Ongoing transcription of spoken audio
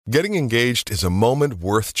Getting engaged is a moment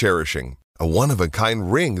worth cherishing. A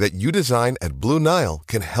one-of-a-kind ring that you design at Blue Nile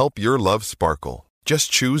can help your love sparkle.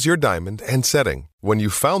 Just choose your diamond and setting. When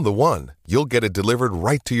you've found the one, you'll get it delivered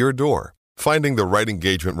right to your door. Finding the right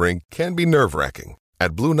engagement ring can be nerve-wracking.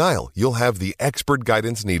 At Blue Nile, you'll have the expert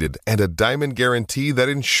guidance needed and a diamond guarantee that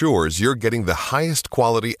ensures you're getting the highest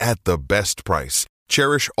quality at the best price.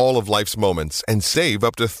 Cherish all of life's moments and save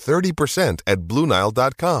up to 30% at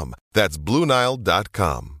BlueNile.com. That's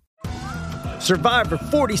BlueNile.com. Survivor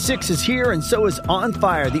 46 is here, and so is On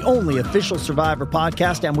Fire, the only official Survivor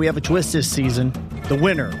podcast, and we have a twist this season. The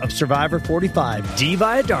winner of Survivor 45, Dee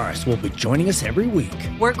Valladares, will be joining us every week.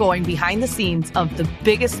 We're going behind the scenes of the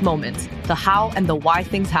biggest moments, the how and the why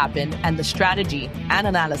things happen, and the strategy and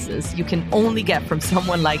analysis you can only get from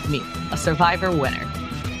someone like me, a Survivor winner.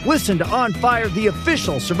 Listen to On Fire, the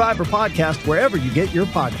official Survivor podcast, wherever you get your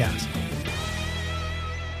podcast.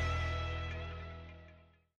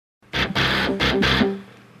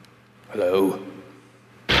 Hello?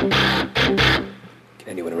 Can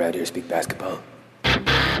anyone around here speak basketball?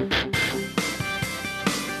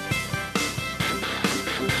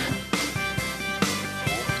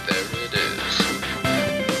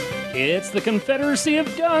 It's the Confederacy of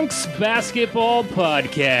Dunks Basketball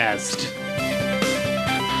Podcast.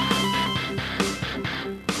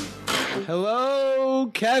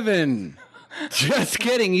 Hello, Kevin. Just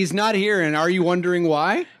kidding. He's not here. And are you wondering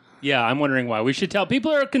why? Yeah, I'm wondering why. We should tell.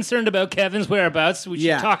 People are concerned about Kevin's whereabouts. We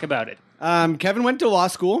should talk about it. Kevin went to law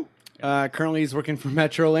school. Currently, he's working for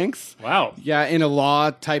Metrolinx. Wow. Yeah, in a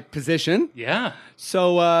law-type position. Yeah.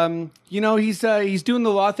 So, he's doing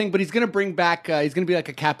the law thing, but he's going to bring back, he's going to be like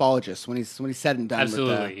a capologist when he's said and done.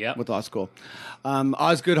 Absolutely, with law school.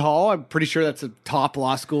 Osgoode Hall, I'm pretty sure that's a top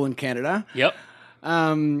law school in Canada. Yep.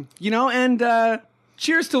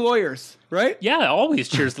 Cheers to lawyers, right? Yeah, always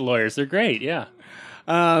cheers to lawyers. They're great, yeah.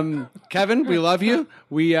 Kevin, we love you.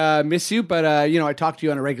 We miss you, but I talk to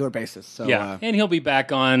you on a regular basis. So yeah, and he'll be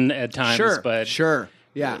back on at times. Sure.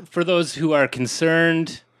 Yeah. For those who are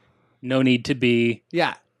concerned, no need to be.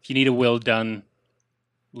 Yeah. If you need a will done,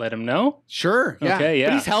 let him know. Sure. Yeah. Okay. Yeah.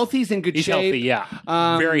 But he's healthy. He's in good shape. He's healthy.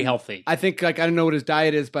 Yeah. Very healthy. I think I don't know what his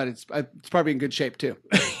diet is, but it's probably in good shape too.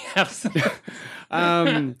 Absolutely.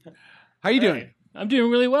 How you doing? I'm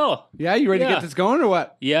doing really well. Yeah, you ready to get this going or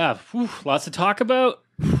what? Yeah, lots to talk about.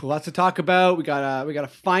 Lots to talk about. We got a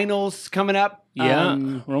finals coming up. Yeah,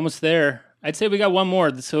 we're almost there. I'd say we got one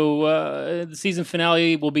more. So the season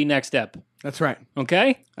finale will be next ep. That's right.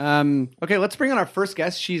 Okay. Okay, let's bring on our first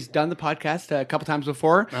guest. She's done the podcast a couple times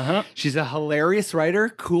before. She's a hilarious writer,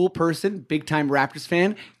 cool person, big time Raptors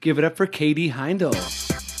fan. Give it up for Katie Heindl.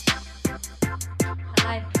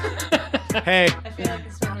 Hi. Hey. I feel like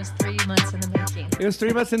this one was 3 months in the making. It was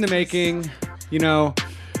 3 months in the making.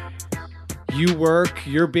 You work,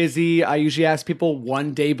 you're busy. I usually ask people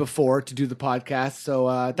one day before to do the podcast,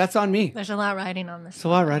 so that's on me. There's a lot riding on this. There's a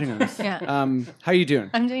lot riding on this. Yeah. How are you doing?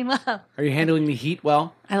 I'm doing well. Are you handling the heat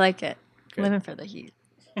well? I like it. Good. Living for the heat.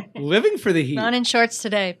 Living for the heat. Not in shorts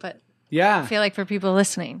today, but yeah. I feel like for people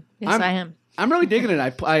listening, yes, I am. I'm really digging it.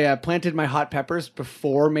 I planted my hot peppers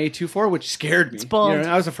before May 24, which scared me. It's bold.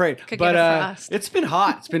 I was afraid. Could but get a frost. It's been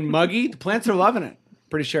hot. It's been muggy. The plants are loving it.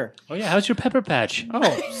 Pretty sure. Oh, yeah. How's your pepper patch?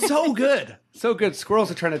 Oh, so good. So good.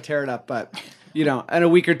 Squirrels are trying to tear it up, but, in a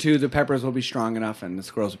week or two, the peppers will be strong enough and the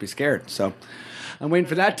squirrels will be scared. So I'm waiting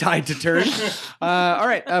for that tide to turn. All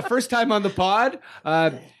right. First time on the pod.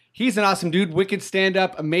 He's an awesome dude. Wicked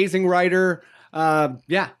stand-up. Amazing writer.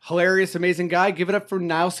 Hilarious, amazing guy. Give it up for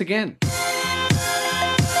Nile Seguin.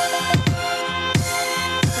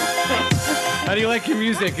 How do you like your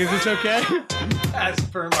music? Is this okay? As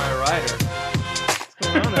per my writer.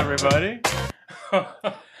 What's going on, everybody?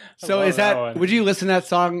 So would you listen to that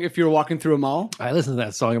song if you were walking through a mall? I listen to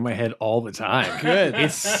that song in my head all the time. Good.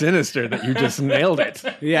 It's sinister that you just nailed it.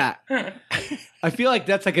 Yeah. I feel like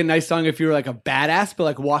that's like a nice song if you were like a badass, but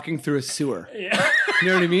like walking through a sewer. Yeah. You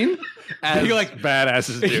know what I mean? As you're like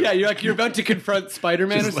badasses do. Yeah, you're about to confront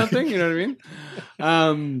Spider-Man or something. You know what I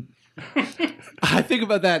mean? I think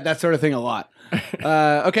about that sort of thing a lot.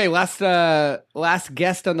 Okay, last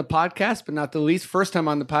guest on the podcast, but not the least. First time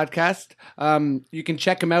on the podcast. You can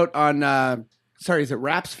check him out on. Is it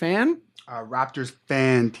Raps Fan? Raptors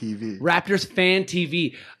Fan TV. Raptors Fan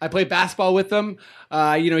TV. I play basketball with him.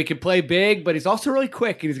 He can play big, but he's also really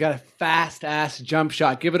quick, and he's got a fast ass jump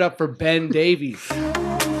shot. Give it up for Ben Davies.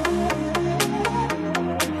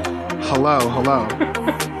 Hello.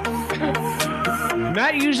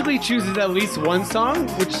 Matt usually chooses at least one song,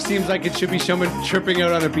 which seems like it should be someone tripping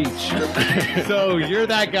out on a beach. So you're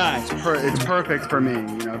that guy. It's perfect for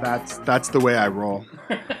me. That's the way I roll.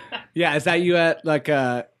 Yeah, is that you at like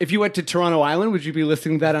if you went to Toronto Island, would you be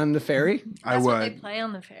listening to that on the ferry? That's what they would. play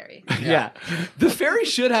on the ferry. Yeah. The ferry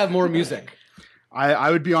should have more music.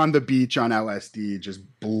 I would be on the beach on LSD just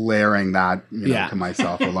blaring that to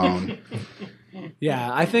myself alone. Yeah,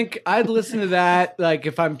 I think I'd listen to that like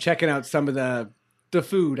if I'm checking out some of the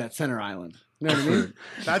food at Center Island. You know what I mean?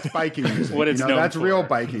 That's biking music. What it's known that's for. real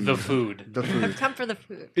biking The music. food. The food. Come for the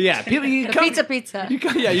food. Yeah, people. You The come, pizza. You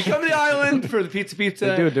come to the island for the pizza.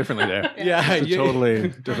 They do it differently there. Yeah, It's a totally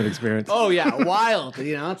different experience. Oh yeah, wild.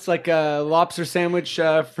 It's like a lobster sandwich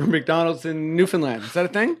from McDonald's in Newfoundland. Is that a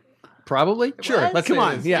thing? Probably. Sure. What? Let's Come say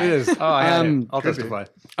on, It is. yeah. It is. Oh, I'll could be. testify.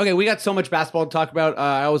 Okay, we got so much basketball to talk about.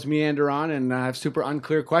 I always meander on and I have super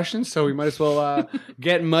unclear questions, so we might as well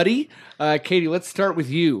get muddy. Katie, let's start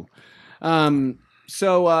with you.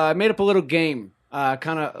 So I made up a little game,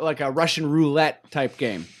 kind of like a Russian roulette type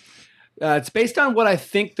game. It's based on what I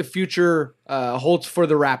think the future holds for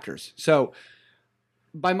the Raptors. So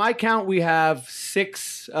by my count, we have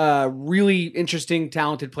 6 really interesting,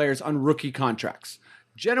 talented players on rookie contracts.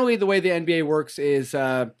 Generally, the way the NBA works is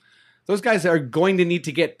those guys are going to need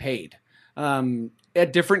to get paid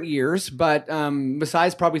at different years. But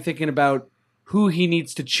Masai's probably thinking about who he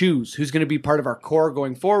needs to choose, who's going to be part of our core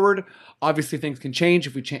going forward. Obviously, things can change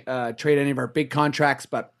if we trade any of our big contracts,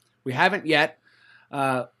 but we haven't yet.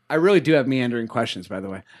 I really do have meandering questions, by the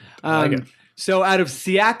way. So out of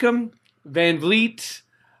Siakam, Van Vliet,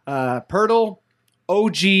 Pirtle,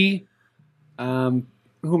 OG,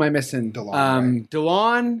 who am I missing?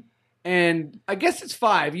 DeLon, and I guess it's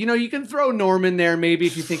 5. You can throw Norm in there maybe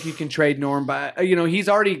if you think you can trade Norm, but he's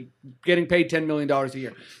already getting paid $10 million a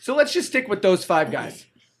year. So let's just stick with those 5 guys.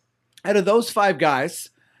 Out of those 5 guys,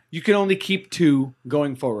 you can only keep 2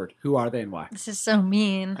 going forward. Who are they and why? This is so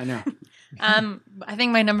mean. I know. I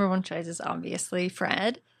think my number one choice is obviously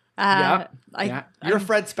Fred. You're a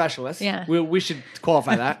Fred specialist. Yeah. We should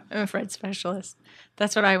qualify that. I'm a Fred specialist.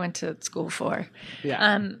 That's what I went to school for.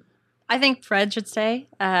 Yeah. I think Fred should stay.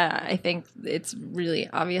 I think it's really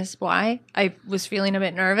obvious why. I was feeling a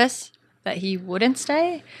bit nervous that he wouldn't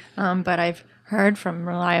stay, but I've heard from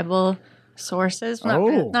reliable sources,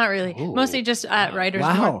 not really, mostly just writers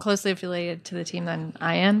more closely affiliated to the team than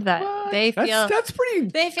I am, that they feel that's pretty.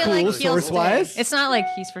 They feel cool, like he'll source-wise. stay. It's not like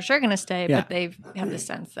he's for sure going to stay, Yeah. but they have the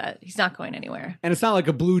sense that he's not going anywhere. And it's not like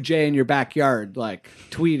a blue jay in your backyard like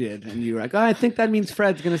tweeted, and you're like, "Oh, I think that means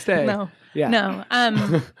Fred's going to stay." No. Yeah. No.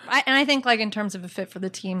 I think like in terms of a fit for the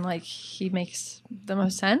team, like he makes the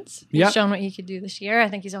most sense. He's Yep. shown what he could do this year. I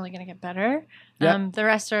think he's only going to get better. Yep. The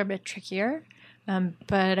rest are a bit trickier.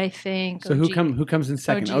 But I think So who comes in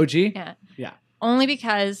second? OG? Yeah. Yeah. Only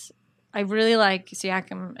because I really like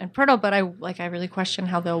Siakam and Pirtle, but I really question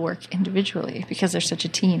how they'll work individually because they're such a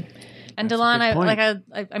team. And That's a DeLon, good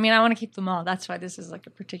point. I mean, I want to keep them all. That's why this is like a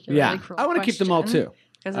particularly Yeah. cruel I want to keep them all too.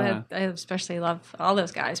 because I especially love all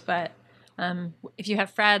those guys. But if you have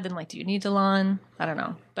Fred, then like, do you need DeLon? I don't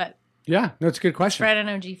know. But Yeah, no, it's a good question. Fred and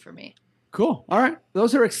OG for me. Cool. All right,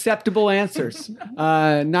 those are acceptable answers.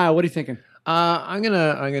 Niall, what are you thinking? I'm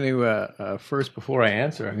gonna first, before I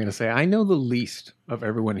answer, I'm gonna say I know the least of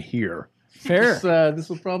everyone here. Fair. This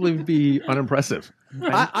will probably be unimpressive.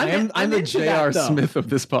 I'm the into J.R. that, though. Smith of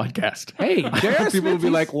this podcast. Hey, J.R. People will be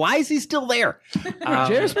Smith, like, "Why is he still there?"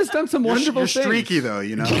 J.R. Smith's done some wonderful You're things. streaky though,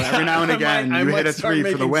 Every now and again, I you might hit a start 3 for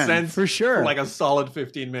the making win. sense For sure. for like a solid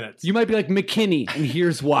 15 minutes. You might be like McKinney, and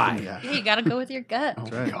here's why. Yeah. Yeah, you got to go with your gut. Oh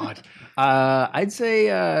my God. I'd say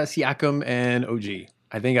Siakam and OG.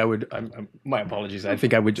 I think I would. My apologies. I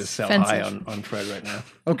think I would just sell high Offensive. on Fred right now.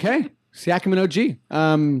 Okay, Siakam and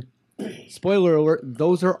OG. Spoiler alert: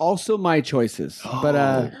 those are also my choices.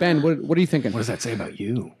 But Ben, what are you thinking? What does that say about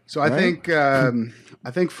you? So I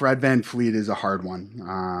think Fred Van Fleet is a hard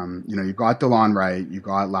one. You got DeLon right. You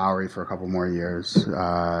got Lowry for a couple more years. He's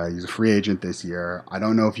a free agent this year. I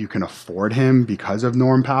don't know if you can afford him because of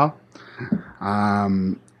Norm Powell.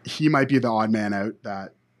 He might be the odd man out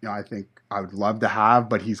that I think I would love to have,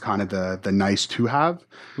 but he's kind of the nice to have.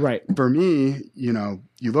 Right. For me,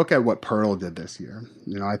 you look at what Pirtle did this year.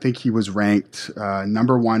 I think he was ranked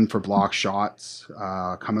number 1 for block shots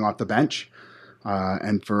coming off the bench.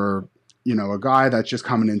 And for, a guy that's just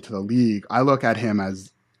coming into the league, I look at him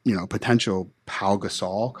as, potential Pau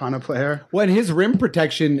Gasol kind of player. When his rim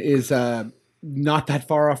protection is not that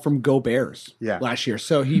far off from Gobert's last year.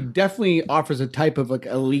 So he definitely offers a type of like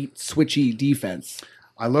elite switchy defense.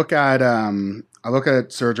 I look at I look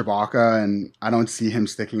at Serge Ibaka and I don't see him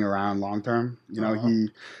sticking around long term.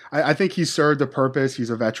 I think he served a purpose. He's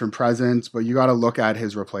a veteran presence, but you got to look at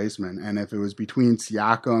his replacement. And if it was between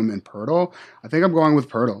Siakam and Pirtle, I think I'm going with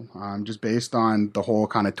Pirtle, just based on the whole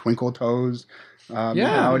kind of twinkle toes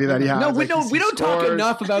mentality that he has. No, we don't talk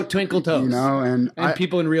enough about twinkle toes. And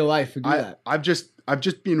people in real life who do that. I've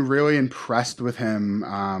just been really impressed with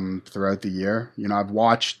him throughout the year. I've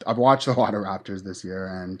watched a lot of Raptors this year,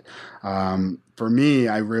 and for me,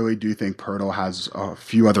 I really do think Pirtle has a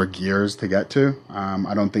few other gears to get to.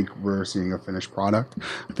 I don't think we're seeing a finished product.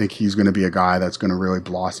 I think he's going to be a guy that's going to really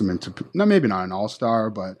blossom into, maybe not an all-star,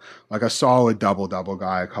 but like a solid double-double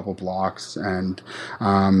guy, a couple blocks, and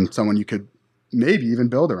someone you could maybe even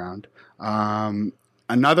build around. So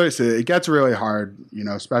it gets really hard,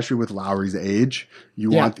 especially with Lowry's age. You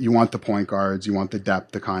want the point guards, you want the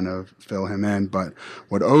depth to kind of fill him in. But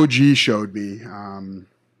what OG showed me,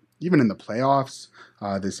 even in the playoffs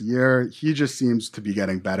this year, he just seems to be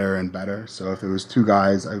getting better and better. So if it was two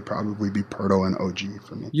guys, I'd probably be Pirtle and OG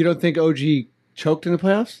for me. You don't think OG choked in the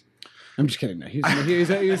playoffs? I'm just kidding. No, he was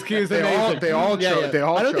amazing. They all choked.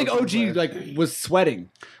 I don't think OG was sweating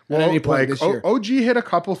at any point this year. OG hit a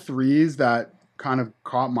couple threes that kind of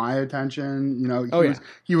caught my attention.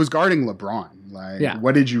 He was guarding LeBron.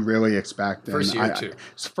 What did you really expect? First year, too.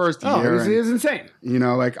 First year. It was insane.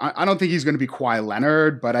 I don't think he's going to be Kawhi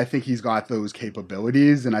Leonard, but I think he's got those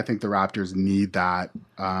capabilities, and I think the Raptors need that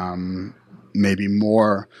maybe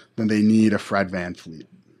more than they need a Fred VanVleet.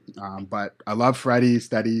 But I love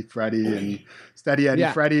Steady Freddie, and Steady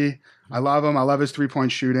Eddie Freddie. I love him. I love his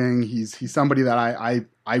 3-point shooting. He's somebody that I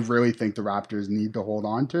really think the Raptors need to hold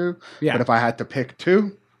on to. Yeah. But if I had to pick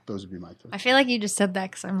two, those would be my two. I feel like you just said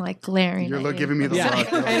that because I'm like glaring. You're giving me the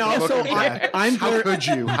look. And also, how could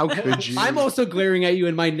you? How could you? I'm also glaring at you,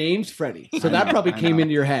 and my name's Freddie. So that probably came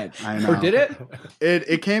into your head. I know. Or did it?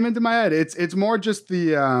 It came into my head. It's more just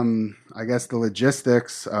the I guess the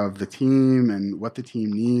logistics of the team and what the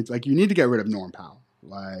team needs. Like, you need to get rid of Norm Powell.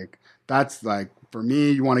 Like, that's like, for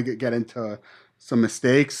me, you want to get into some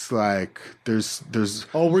mistakes. Like, there's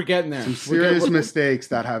we're getting there. Some serious mistakes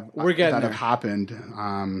that have happened.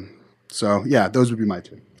 So yeah, those would be my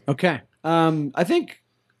two. Okay. I think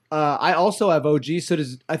I also have OG.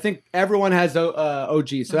 I think everyone has OG.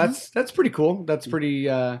 So that's pretty cool. That's pretty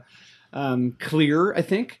clear, I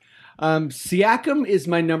think. Siakam is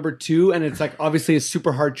my number 2, and it's like obviously a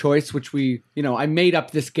super hard choice, which I made up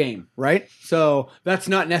this game, right? So that's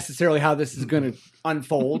not necessarily how this is going to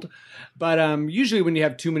unfold. But usually when you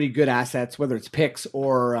have too many good assets, whether it's picks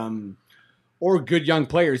or good young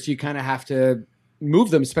players, you kind of have to move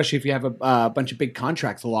them, especially if you have a bunch of big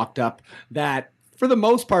contracts locked up that, for the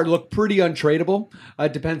most part, look pretty untradeable.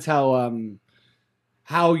 It depends how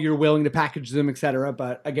you're willing to package them, etc.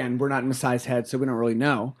 But again, we're not in Masai's head, so we don't really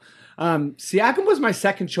know. Siakam was my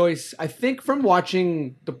second choice. I think from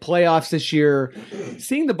watching the playoffs this year,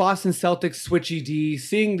 seeing the Boston Celtics switchy D,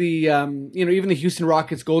 seeing the even the Houston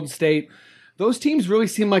Rockets, Golden State, those teams really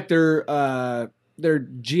seem like their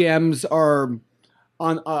GMs are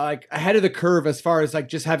on like ahead of the curve as far as like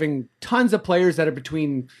just having tons of players that are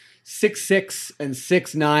between 6'6" and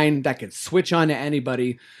 6'9" that could switch on to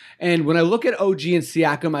anybody. And when I look at OG and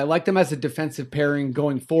Siakam, I like them as a defensive pairing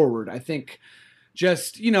going forward. I think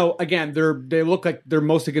just, again, they look like they're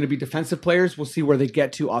mostly going to be defensive players. We'll see where they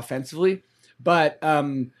get to offensively. But,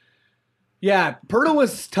 Pirtle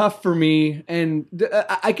was tough for me. And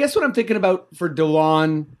I guess what I'm thinking about for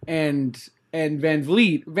DeLon and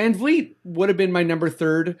VanVleet. VanVleet would have been my number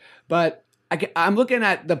 3rd, but I'm looking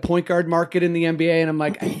at the point guard market in the NBA, and I'm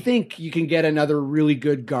like, I think you can get another really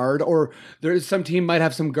good guard, or there's some team might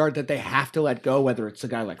have some guard that they have to let go, whether it's a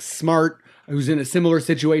guy like Smart, who's in a similar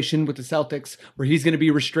situation with the Celtics, where he's going to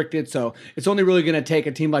be restricted. So it's only really going to take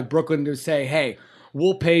a team like Brooklyn to say, hey,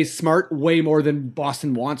 we'll pay Smart way more than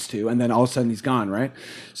Boston wants to, and then all of a sudden he's gone, right?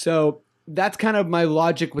 So that's kind of my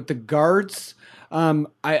logic with the guards.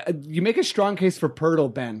 You make a strong case for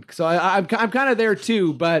Pirtle, Ben. So I'm kind of there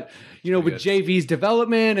too, but with JV's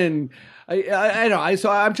development and I know. So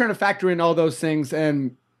I'm trying to factor in all those things,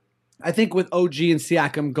 and I think with OG and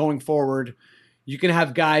Siakam going forward, you can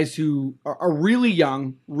have guys who are really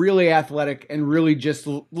young, really athletic, and really just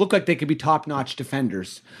look like they could be top-notch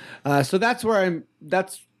defenders. So that's where I'm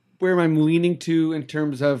leaning to in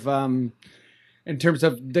terms of the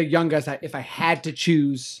young guys. If I had to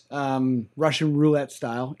choose, Russian roulette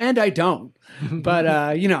style, and I don't, but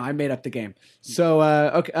I made up the game. So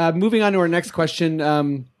okay, moving on to our next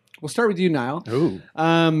question. We'll start with you, Nile. Ooh.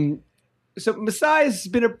 So Masai's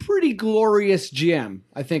been a pretty glorious GM.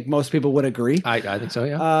 I think most people would agree. I think so,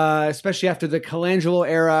 yeah. Especially after the Colangelo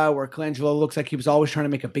era, where Colangelo looks like he was always trying to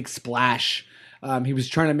make a big splash. He was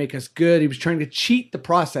trying to make us good. He was trying to cheat the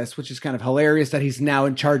process, which is kind of hilarious that he's now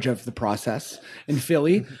in charge of the process in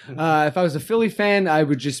Philly. If I was a Philly fan, I'd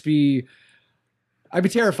be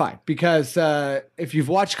terrified because if you've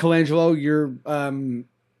watched Colangelo, you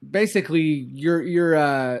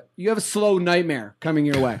have a slow nightmare coming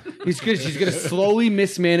your way. He's going to slowly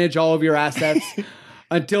mismanage all of your assets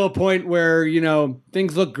until a point where,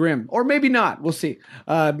 things look grim, or maybe not. We'll see.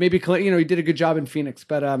 Maybe, he did a good job in Phoenix,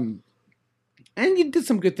 but, and you did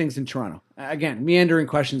some good things in Toronto. Again, meandering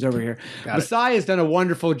questions over here. Masai has done a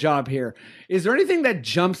wonderful job here. Is there anything that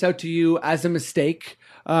jumps out to you as a mistake?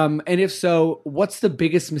 And if so, what's the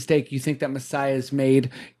biggest mistake you think that Masai has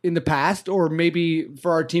made in the past, or maybe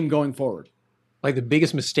for our team going forward? Like the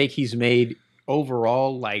biggest mistake he's made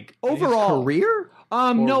overall, in his career?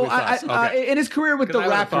 No, Okay. in his career with the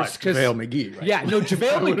Raptors. JaVale McGee, right? Yeah, no,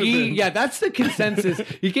 JaVale McGee. Yeah, that's the consensus.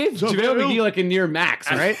 He gave JaVale McGee like a near max,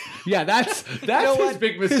 right? Yeah, that's his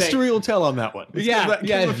big mistake. History will tell on that one. Give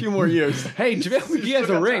him a few more years. Hey, JaVale McGee has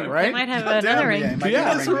a ring, right? Might have another ring.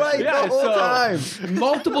 Yeah, that's right. The whole time.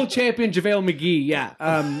 Multiple champion JaVale McGee. Yeah.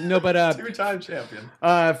 Two-time champion.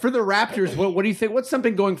 For the Raptors, what do you think? What's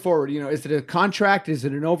something going forward? Is it a contract? Is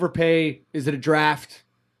it an overpay? Is it a draft?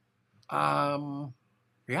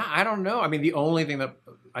 Yeah, I don't know. I mean, the only thing that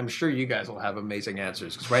I'm sure you guys will have amazing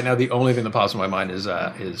answers, because right now the only thing that pops in my mind is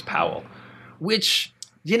Powell, which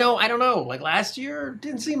I don't know. Like last year,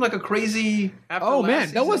 didn't seem like a crazy. Oh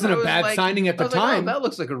man, that wasn't a bad signing at the time. That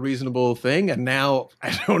looks like a reasonable thing, and now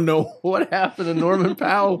I don't know what happened to Norman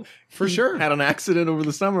Powell. For sure, had an accident over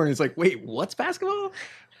the summer, and he's like, "Wait, what's basketball?"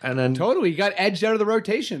 And then totally, he got edged out of the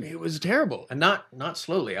rotation. It was terrible, and not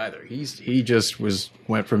slowly either. He just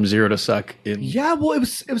went from zero to suck in. Yeah, well, it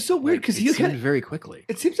was so weird because he seemed very quickly.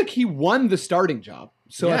 It seems like he won the starting job.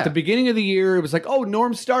 So at the beginning of the year, it was like, oh,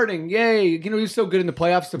 Norm's starting, yay! He was so good in the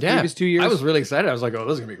playoffs the previous 2 years. I was really excited. I was like, oh,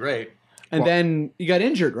 this is gonna be great. And then he got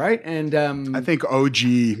injured, right? And I think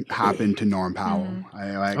OG happened to Norm Powell.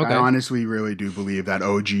 I honestly really do believe that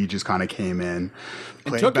OG just kind of came in,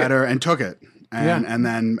 played better, and took it. And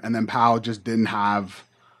then Powell just didn't have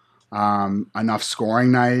enough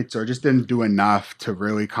scoring nights, or just didn't do enough to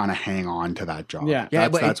really kind of hang on to that job.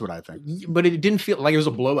 That's what I think. But it didn't feel like it was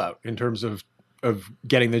a blowout in terms of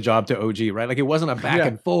getting the job to OG, right? Like it wasn't a back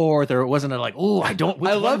and forth, or it wasn't a like, oh, I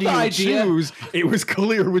love the idea. Choose? It was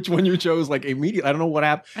clear which one you chose, like immediately. I don't know what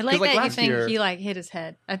happened. I like that you think he hit his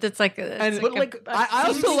head. It's like, I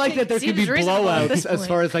also like that there could be blowouts as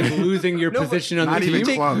far as like losing your position on the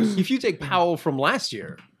team. If you take Powell from last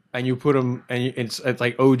year and you put him, and it's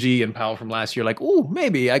like OG and Powell from last year, like, oh,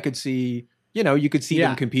 maybe I could see, you could see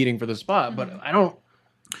them competing for the spot, but I don't.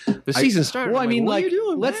 The season started. Well, I mean, what are you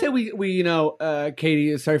doing, let's say we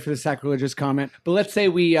Katie, sorry for the sacrilegious comment, but let's say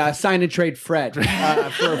we sign and trade Fred for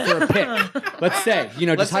a pick. Let's say,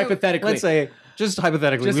 hypothetically. Let's say, just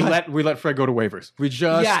hypothetically, we let Fred go to waivers. We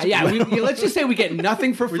just let's just say we get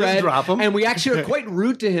nothing for Fred. We just drop him, and we actually are quite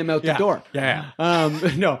rude to him out the door.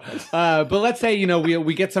 But let's say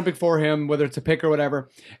we get something for him, whether it's a pick or whatever,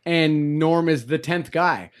 and Norm is the 10th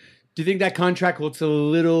guy. Do you think that contract looks a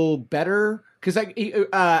little better? Because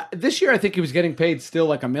this year, I think he was getting paid still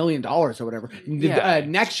like $1 million or whatever. Yeah.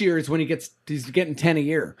 Next year is when he's getting 10 a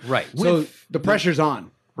year. Right. So the pressure's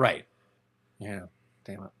on. Right. Yeah.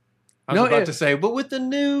 Damn it. I was about to say, but with the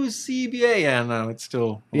new CBA, it's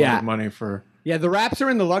still a lot of money for. Yeah, the Raps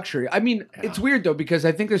are in the luxury. I mean, it's weird though, because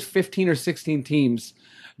I think there's 15 or 16 teams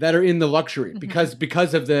that are in the luxury because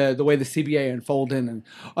of the way the CBA unfolded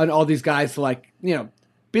and all these guys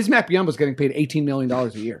Bismack Biyombo's getting paid $18 million a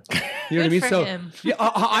year. You know what I mean? So him. Yeah,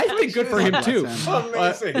 I think good for him too.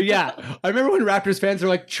 Amazing. I remember when Raptors fans were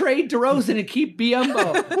like, trade DeRozan and keep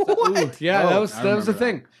Biyombo. Yeah, that was the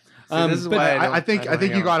thing. This is why I think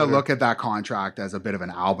you got to look at that contract as a bit of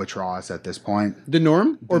an albatross at this point. The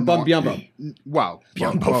Norm or Biyombo? Well,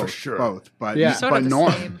 Biyombo for sure. Both, but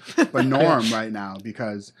Norm right now,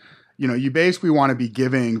 because you basically want to be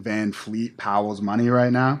giving Van Fleet Powell's money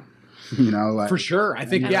right now. For sure. I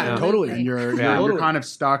think, totally. And you're kind of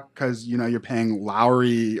stuck because, you're paying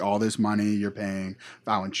Lowry all this money. You're paying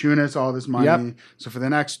Valanciunas all this money. Yep. So for the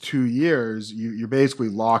next 2 years, you're basically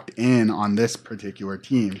locked in on this particular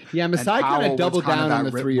team. Yeah, Masai kind of doubled down on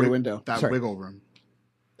the 3-year window. That wiggle room.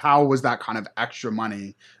 Powell was that kind of extra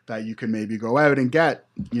money that you could maybe go out and get,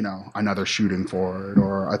 another shooting forward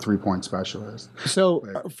or a 3-point specialist. So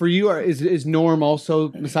for you, is Norm also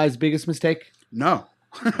Masai's biggest mistake? No.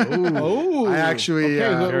 Oh, I actually,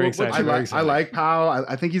 Very exciting. I like Powell.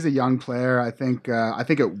 I think he's a young player. I think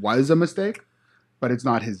it was a mistake, but it's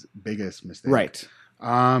not his biggest mistake. Right.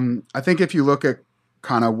 I think if you look at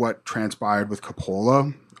kind of what transpired with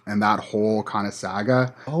Coppola and that whole kind of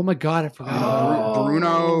saga. Oh my God, I forgot.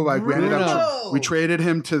 Bruno, like we traded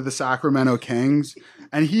him to the Sacramento Kings,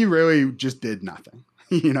 and he really just did nothing.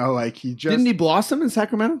 Like he just didn't he blossom in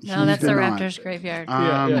Sacramento? No, that's the Raptors graveyard.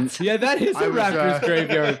 Yeah, that is the Raptors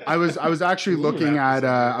graveyard. I was actually looking at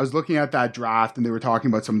that draft, and they were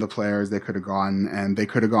talking about some of the players they could have gone, and they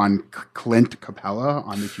could have gone Clint Capella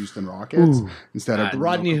on the Houston Rockets instead of Bruno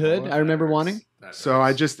Rodney Hood. Capella. I remember wanting. So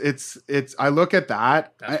I just I look at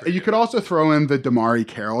that. You could also throw in the Damari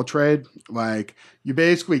Carroll trade. Like you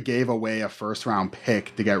basically gave away a first round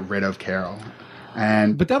pick to get rid of Carroll.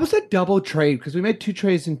 But that was a double trade because we made 2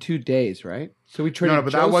 trades in 2 days, right? So we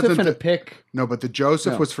traded Joseph and a pick. No, but the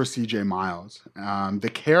Joseph was for CJ Miles.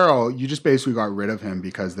 The Carroll, you just basically got rid of him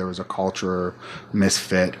because there was a culture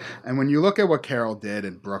misfit. And when you look at what Carroll did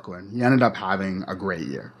in Brooklyn, he ended up having a great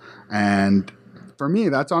year. And for me,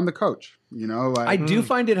 that's on the coach. I do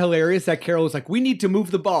find it hilarious that Carroll was like, we need to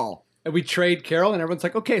move the ball. And we trade Carroll, and everyone's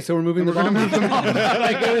like, okay, so we're moving the ball. It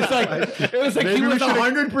was like he was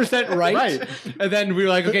 100% right. And then we were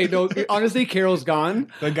like, okay, no, honestly, Carroll's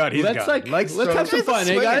gone. Thank God he's gone. Let's have some fun,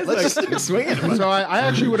 guys? Let's just swing it. So I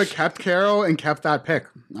actually would have kept Carroll and kept that pick.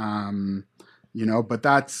 But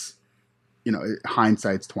that's,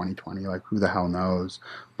 hindsight's 2020. Like, who the hell knows?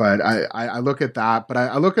 But I look at that. But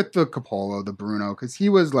I look at the Coppola, the Bruno, because he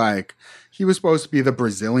was supposed to be the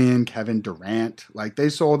Brazilian Kevin Durant. Like, they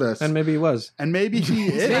sold us. And maybe he was. And maybe he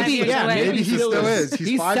is. Maybe he still is.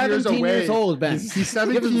 He's 5 years away. Years old, Ben. He's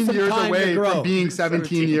 17 years away from being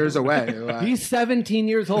 17 years away. He's 17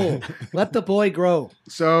 years old. Let the boy grow.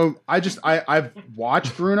 So I've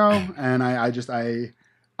watched Bruno, and I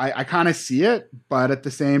kind of see it, but at the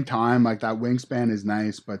same time, like that wingspan is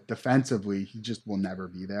nice, but defensively, he just will never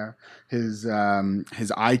be there. His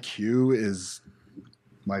IQ is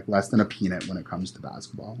like less than a peanut when it comes to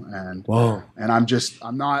basketball, and I'm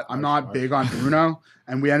not big on Bruno.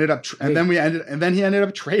 And we ended up, and then he ended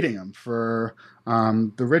up trading him for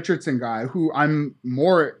the Richardson guy, who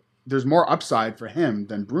there's more upside for him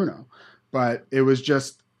than Bruno, but it was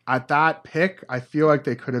just at that pick, I feel like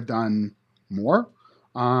they could have done more.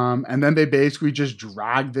 And then they basically just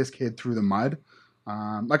dragged this kid through the mud.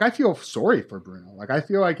 I feel sorry for Bruno. Like, I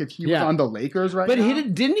feel like if he was on the Lakers now. But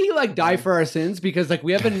didn't he like die for our sins? Because like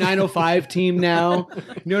we have a 905 team now,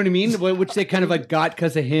 you know what I mean? Which they kind of like got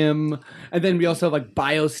because of him. And then we also have like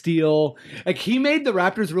BioSteel. Like he made the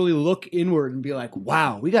Raptors really look inward and be like,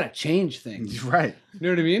 wow, we got to change things. Right. You know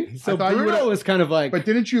what I mean? So Bruno was kind of like. But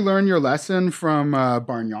didn't you learn your lesson from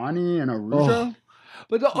Bargnani and Arujo?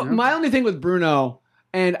 But my only thing with Bruno,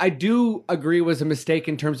 and I do agree was a mistake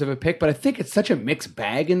in terms of a pick, but I think it's such a mixed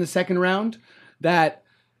bag in the second round that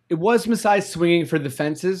it was Masai swinging for the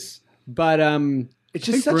fences, but it's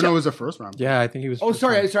just such Bruno was a first round. Yeah, I think he was. Oh,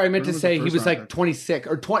 sorry. I meant to say he was like 26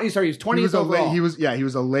 or 20. Sorry, he was 20th overall. He was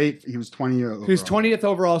 20th overall. He was 20th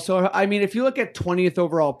overall. So, I mean, if you look at 20th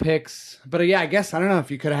overall picks, but I guess, I don't know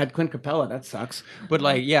if you could have had Clint Capella. That sucks. But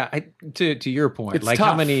like, to your point, it's like tough.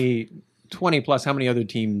 how many 20 plus, how many other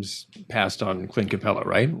teams passed on Clint Capella,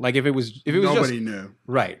 right? Like if it was nobody knew.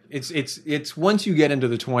 Right. It's once you get into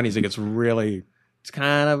the 20s, it gets really, it's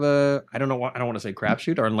kind of a, I don't want to say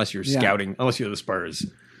crapshoot, or unless you're scouting, unless you're the Spurs.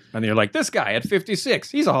 And you're like, this guy at 56,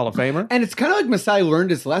 he's a Hall of Famer. And it's kind of like Masai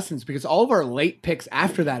learned his lessons because all of our late picks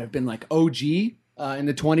after that have been like OG in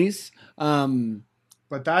the 20s.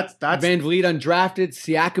 But that's Van Vliet undrafted,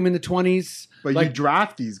 Siakam in the 20s. But you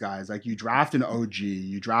draft these guys. Like, you draft an OG,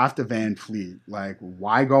 you draft a Van Fleet. Like,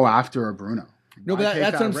 why go after a Bruno? No, but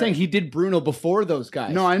that's what I'm saying. He did Bruno before those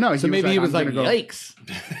guys. No, I know. So maybe he was like, yikes.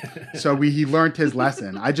 So he learned his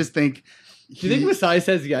lesson. I just think... Do you think Masai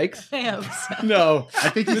says yikes? I hope so. No. I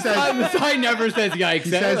think he says... Masai never says yikes.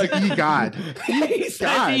 He says, "E-God." He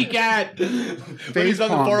says, "E-God." When he's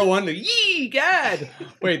on the 401, like, "E-God."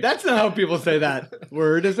 Wait, that's not how people say that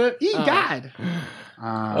word, is it? E-God.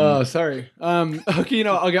 Oh, sorry. Okay, I'm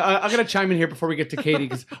going to chime in here before we get to Katie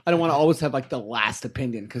because I don't want to always have like the last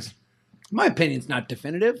opinion because my opinion's not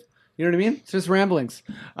definitive. You know what I mean? It's just ramblings.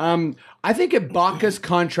 I think Ibaka's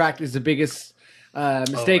contract is the biggest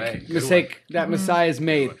mistake that Masai has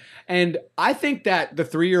made. And I think that the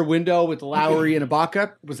 3-year window with Lowry and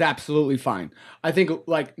Ibaka was absolutely fine. I think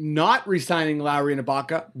like not re-signing Lowry and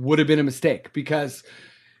Ibaka would have been a mistake because,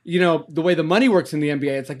 the way the money works in the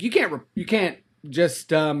NBA, it's like you can't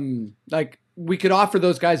just like we could offer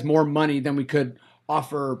those guys more money than we could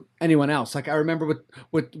offer anyone else. Like I remember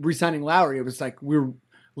with re-signing Lowry, it was like we were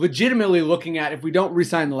legitimately looking at if we don't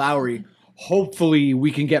re-sign Lowry, hopefully we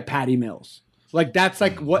can get Patty Mills. Like that's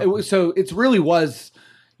like what it was. So it really was.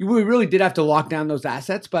 We really did have to lock down those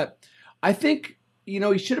assets, but I think he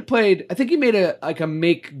should have played. I think he made a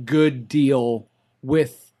make good deal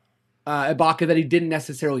with Ibaka that he didn't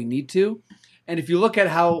necessarily need to. And if you look at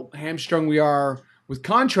how hamstrung we are with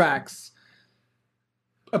contracts,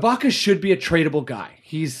 Ibaka should be a tradable guy.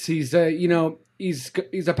 He's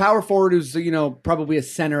a power forward who's probably a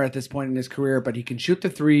center at this point in his career, but he can shoot the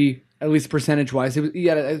three, at least percentage wise. He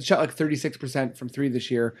had a shot like 36% from three this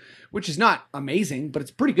year, which is not amazing, but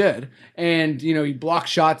it's pretty good. And he blocks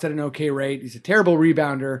shots at an okay rate. He's a terrible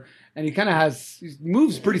rebounder, and he he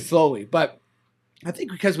moves pretty slowly. But I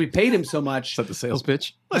think because we paid him so much. Is that the sales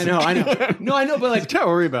pitch? I know. No, I know, but like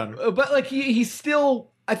terrible rebounder. But like he's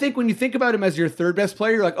still. I think when you think about him as your third best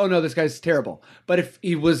player, you're like, oh no, this guy's terrible. But if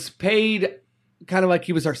he was paid kind of like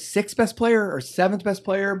he was our sixth best player or seventh best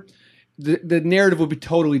player, the narrative would be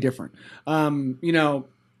totally different. It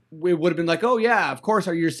would have been like, oh yeah, of course,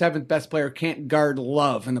 your seventh best player can't guard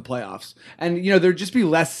Love in the playoffs, and there'd just be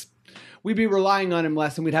less. We'd be relying on him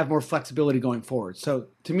less, and we'd have more flexibility going forward. So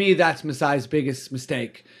to me, that's Masai's biggest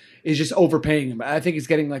mistake. Is just overpaying him. I think he's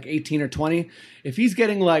getting like 18 or 20. If he's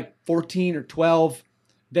getting like 14 or 12,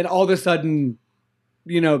 then all of a sudden,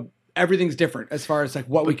 everything's different as far as like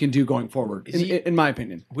what we can do going forward, in my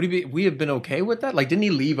opinion. Would we have been okay with that? Like, didn't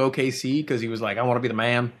he leave OKC because he was like, I want to be the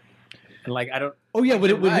man? And like, I don't. Oh yeah,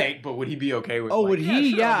 but would he be okay with? Oh, would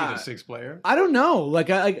he? Sure, Yeah, I'll be the sixth player. I don't know.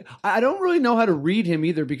 Like, I don't really know how to read him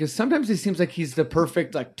either, because sometimes he seems like he's the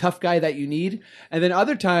perfect like tough guy that you need, and then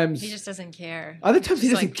other times he just doesn't care. Other times he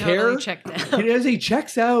doesn't care. Totally He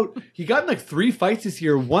checks out. He got in like 3 fights this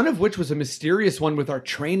year. One of which was a mysterious one with our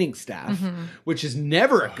training staff, which is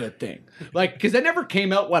never a good thing. Like, because that never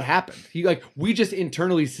came out what happened. We just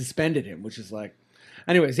internally suspended him, which is like.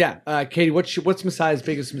 Anyways, yeah. Katie, what's Masai's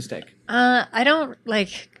biggest mistake? I don't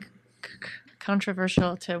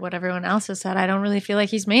controversial to what everyone else has said. I don't really feel like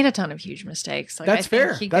he's made a ton of huge mistakes. Like, That's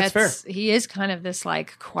fair. That's fair. He is kind of this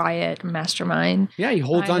like quiet mastermind. Yeah, he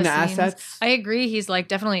holds on to assets. I agree. He's like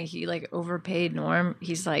definitely he like overpaid Norm.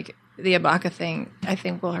 He's like the Ibaka thing. I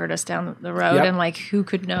think will hurt us down the road. Yep. And like who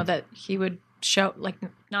could know that he would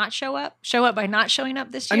not show up by not showing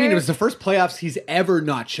up this year. I mean, it was the first playoffs he's ever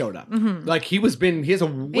not showed up. Like he has a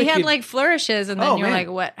wicked... He had like flourishes, and then you're man. like,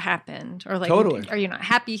 what happened? Or like, totally. Are you not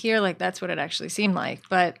happy here? Like that's what it actually seemed like.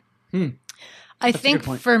 But I That's think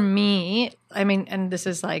for me, I mean, and this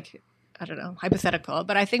is like, I don't know, hypothetical,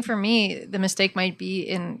 but I think for me, the mistake might be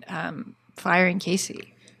in firing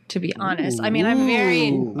Casey. To be honest, I mean, I'm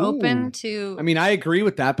very open to. I mean, I agree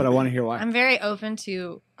with that, but I want to hear why. I'm very open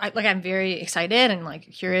to. I'm very excited and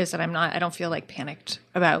like curious, and I don't feel like panicked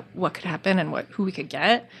about what could happen and who we could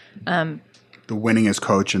get. The winningest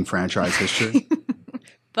coach in franchise history.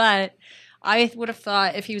 But I would have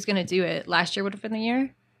thought if he was going to do it, last year would have been the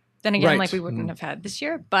year. Then again, Right. like we wouldn't have had this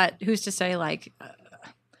year. But who's to say like.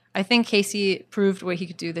 I think Casey proved what he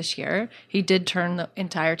could do this year. He did turn the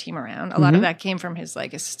entire team around. A lot of that came from his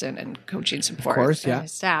like assistant and coaching support, Of course, and yeah.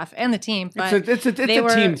 his staff and the team. But It's a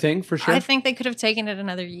team thing for sure. I think they could have taken it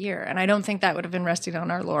another year, and I don't think that would have been resting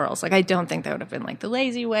on our laurels. Like I don't think that would have been like the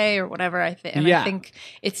lazy way or whatever. I think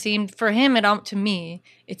it seemed for him, to me,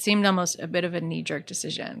 it seemed almost a bit of a knee-jerk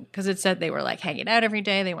decision because it said they were like hanging out every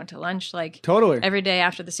day. They went to lunch like Totally. every day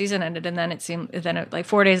after the season ended, and then like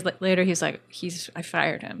 4 days later, he's like, I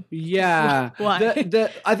fired him. Yeah. Why?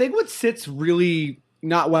 I think what sits really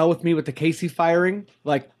not well with me with the Casey firing,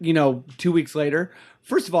 2 weeks later.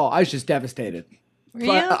 First of all, I was just devastated.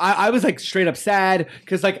 Yeah. I was like straight up sad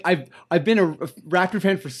because like I've been a Raptor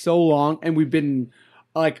fan for so long, and we've been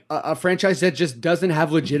like a franchise that just doesn't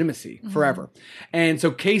have legitimacy forever. And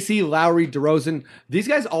so Casey, Lowry, DeRozan, these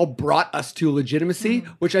guys all brought us to legitimacy,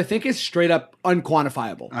 which I think is straight up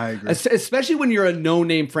unquantifiable. I agree. Especially when you're a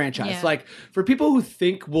no-name franchise. Yeah. Like for people who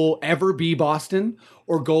think we'll ever be Boston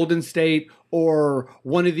or Golden State or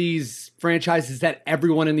one of these franchises that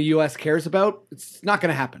everyone in the US cares about, it's not going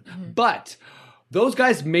to happen. But those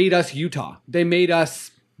guys made us Utah. They made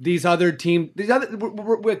us these other teams.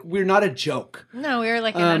 We're not a joke. No, we were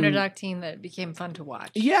like an underdog team that became fun to watch.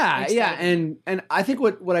 Yeah, yeah, and I think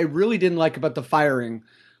what I really didn't like about the firing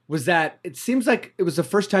was that it seems like it was the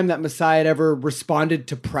first time that Masai had ever responded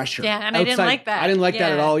to pressure. Yeah, and I didn't like that. I didn't like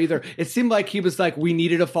that at Yeah. all either. It seemed like he was like, we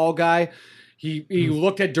needed a fall guy. He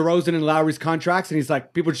looked at DeRozan and Lowry's contracts, and he's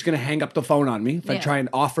like, people are just going to hang up the phone on me if I Yeah. try and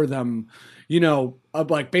offer them,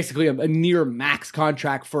 basically a near max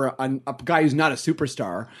contract for a guy who's not a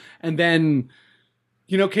superstar. And then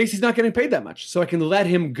Casey's not getting paid that much, so I can let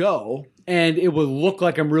him go, and it will look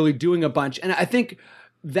like I'm really doing a bunch. And I think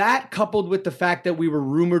that, coupled with the fact that we were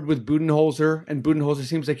rumored with Budenholzer, and Budenholzer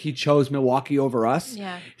seems like he chose Milwaukee over us.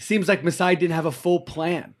 Yeah. Seems like Masai didn't have a full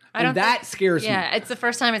plan. And that scares me. Yeah, it's the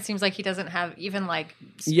first time it seems like he doesn't have even like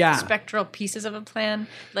spectral pieces of a plan,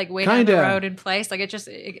 like way down the road in place. Like it just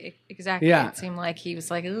exactly. Yeah. It seemed like he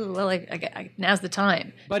was like, "Ooh, well, now's the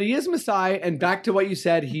time." But he is Masai, and back to what you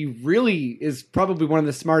said, he really is probably one of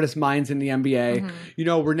the smartest minds in the NBA.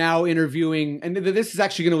 Mm-hmm. We're now interviewing, and this is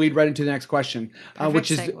actually going to lead right into the next question,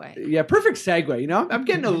 which is segue. Perfect segue. I'm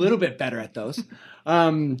getting a little bit better at those.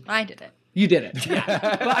 I did it. You did it. Yeah.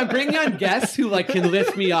 But I'm bringing on guests who can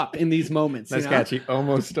lift me up in these moments. That's catchy.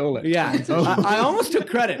 Almost stole it. Yeah. I almost took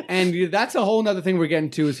credit. And that's a whole other thing we're getting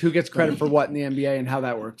to, is who gets credit for what in the NBA and how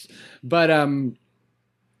that works. But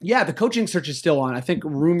the coaching search is still on. I think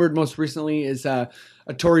rumored most recently is a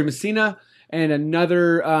Torrey Messina and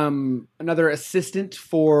another assistant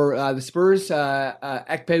for the Spurs,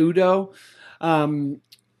 Ekpe Udo.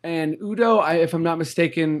 And Udo, if I'm not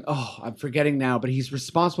mistaken, I'm forgetting now, but he's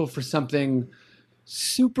responsible for something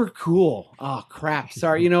super cool. Oh, crap.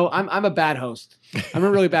 Sorry. I'm a bad host. I'm a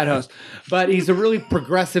really bad host. But he's a really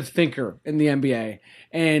progressive thinker in the NBA.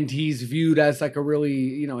 And he's viewed as like a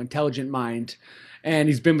really, intelligent mind. And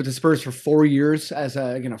he's been with the Spurs for 4 years as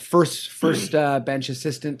a first bench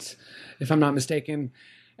assistant, if I'm not mistaken.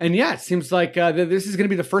 And yeah, it seems like this is going to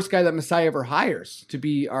be the first guy that Masai ever hires to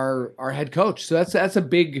be our head coach. So that's a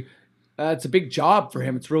big job for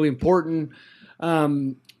him. It's really important.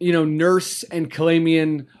 Nurse and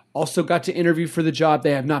Kalamian also got to interview for the job.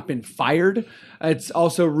 They have not been fired. It's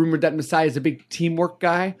also rumored that Masai is a big teamwork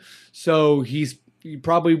guy. So he's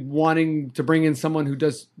probably wanting to bring in someone who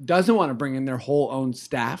doesn't want to bring in their whole own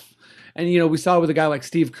staff. And we saw with a guy like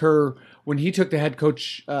Steve Kerr when he took the head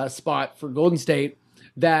coach spot for Golden State,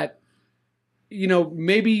 that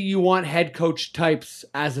maybe you want head coach types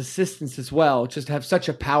as assistants as well, just to have such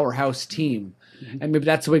a powerhouse team. Mm-hmm. And maybe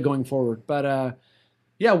that's the way going forward. But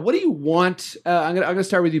what do you want? I'm gonna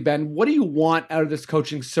start with you, Ben. What do you want out of this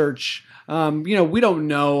coaching search? We don't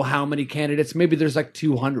know how many candidates. Maybe there's like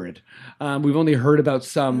 200. We've only heard about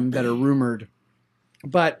some that are rumored.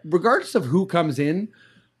 But regardless of who comes in,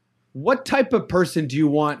 what type of person do you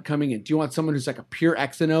want coming in? Do you want someone who's like a pure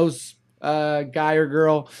X and O's guy or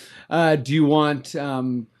girl? Do you want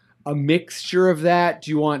a mixture of that?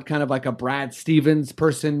 Do you want kind of like a Brad Stevens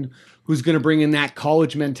person who's going to bring in that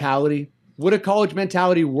college mentality? Would a college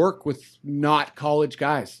mentality work with not college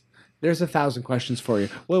guys? There's 1,000 questions for you.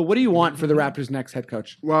 Well, what do you want for the Raptors' next head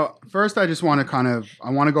coach? Well, first, I just want to I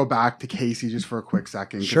want to go back to Casey just for a quick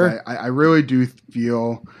second. Sure. I really do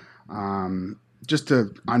feel, just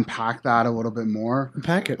to unpack that a little bit more.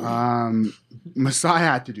 Unpack it. Masai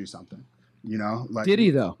had to do something, Did he,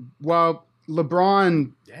 though? Well,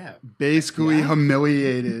 LeBron basically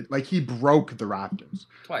humiliated, he broke the Raptors.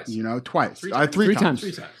 Twice. Three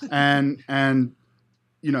times. And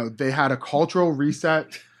they had a cultural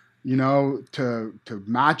reset, to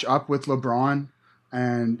match up with LeBron.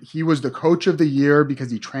 And he was the coach of the year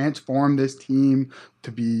because he transformed this team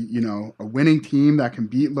to be, a winning team that can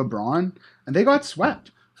beat LeBron. And they got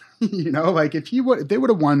swept. If they would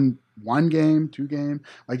have won 1 game, 2 game,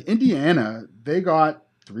 Indiana, they got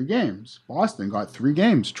 3 games. Boston got 3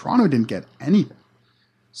 games. Toronto didn't get anything.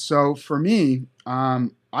 So for me,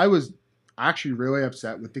 I was actually really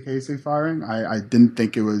upset with the Casey firing. I didn't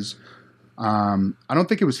think it was. I don't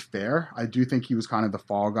think it was fair. I do think he was kind of the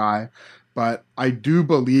fall guy, but I do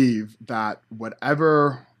believe that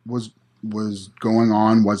whatever was going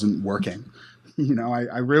on wasn't working.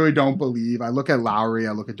 I really don't believe. I look at Lowry,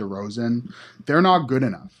 I look at DeRozan. They're not good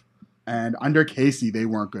enough, and under Casey, they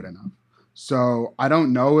weren't good enough. So I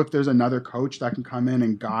don't know if there's another coach that can come in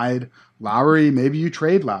and guide Lowry. Maybe you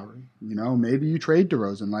trade Lowry. Maybe you trade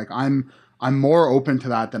DeRozan. I'm more open to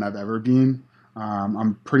that than I've ever been. I'm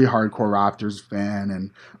a pretty hardcore Raptors fan, and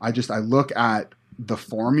I look at the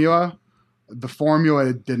formula. The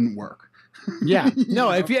formula didn't work. Yeah, no.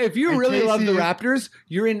 If you really Casey, love the Raptors,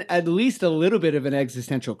 you're in at least a little bit of an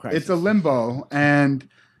existential crisis. It's a limbo, and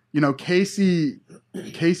Casey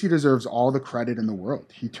deserves all the credit in the world.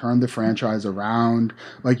 He turned the franchise around.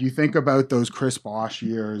 You think about those Chris Bosh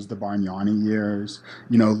years, the Bargnani years.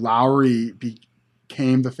 Lowry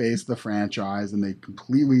became the face of the franchise, and they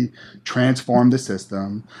completely transformed the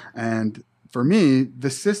system. And for me, the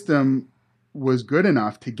system was good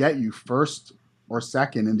enough to get you first or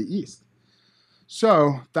second in the East.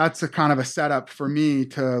 So that's a kind of a setup for me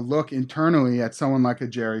to look internally at someone like a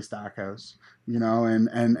Jerry Stackhouse,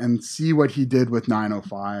 and see what he did with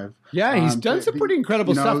 905. Yeah, he's done some pretty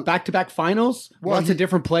incredible stuff. Back-to-back finals, lots of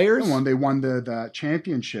different players. They won the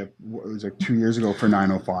championship. It was like 2 years ago for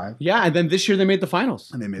 905. Yeah, and then this year they made the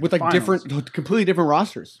finals. And they made with the like finals. completely different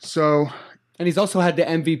rosters. So, and he's also had the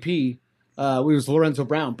MVP. It was Lorenzo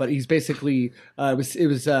Brown, but he's basically it was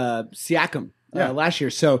Siakam last year.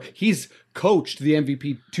 So he's coached the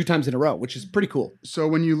MVP 2 times in a row, which is pretty cool. So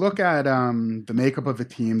when you look at the makeup of the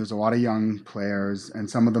team, there's a lot of young players, and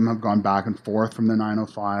some of them have gone back and forth from the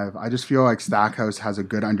 905. I just feel like Stackhouse has a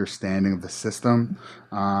good understanding of the system,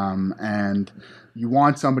 and you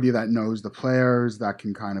want somebody that knows the players, that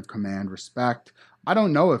can kind of command respect. I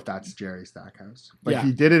don't know if that's Jerry Stackhouse, but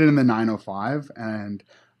he did it in the 905, and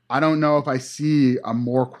I don't know if I see a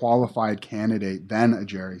more qualified candidate than a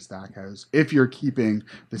Jerry Stackhouse if you're keeping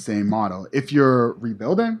the same model. If you're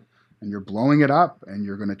rebuilding and you're blowing it up and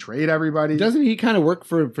you're going to trade everybody. Doesn't he kind of work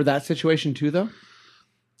for that situation too, though?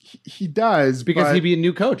 He does. Because he'd be a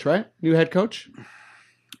new coach, right? New head coach.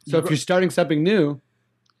 So if you're starting something new.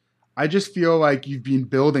 I just feel like you've been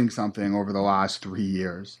building something over the last 3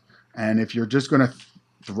 years. And if you're just going to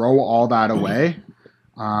throw all that away...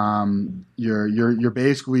 you're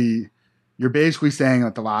basically saying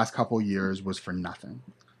that the last couple years was for nothing,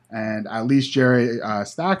 and at least Jerry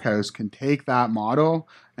Stackhouse can take that model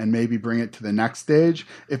and maybe bring it to the next stage.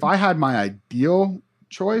 If I had my ideal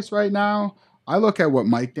choice right now, I look at what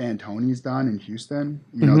Mike D'Antoni's done in Houston.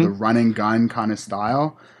 The running gun kind of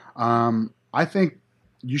style. I think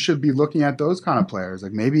you should be looking at those kind of players.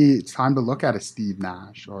 Like maybe it's time to look at a Steve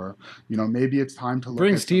Nash, or maybe it's time to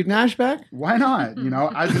bring Steve Nash back. Why not?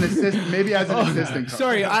 As an assistant, maybe as an assistant coach.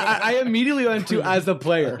 Sorry, I immediately went to as a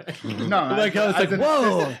player. No, I was like,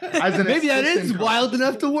 whoa, maybe that is wild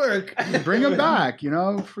enough to work. Bring him back.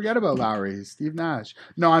 Forget about Lowry. Steve Nash.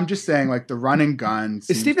 No, I'm just saying, like the running gun.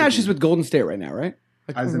 Steve Nash is with Golden State right now, right?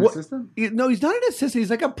 As an assistant? No, he's not an assistant. He's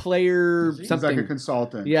like a player. He's something. like a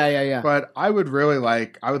consultant. Yeah. But I would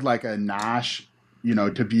like a Nash,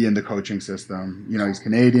 to be in the coaching system. He's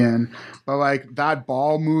Canadian, but like that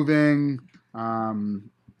ball moving,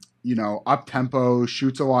 up tempo,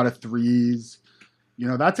 shoots a lot of threes.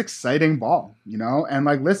 That's exciting ball. And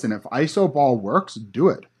like, listen, if ISO ball works, do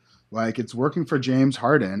it. Like it's working for James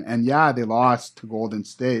Harden, and they lost to Golden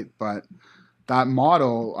State, but that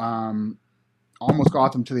model. Almost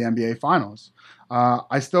got them to the NBA Finals.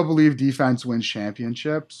 I still believe defense wins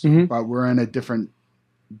championships, but we're in a different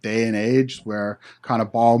day and age where kind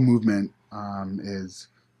of ball movement is,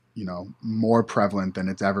 more prevalent than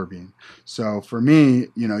it's ever been. So for me,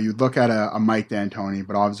 you'd look at a Mike D'Antoni,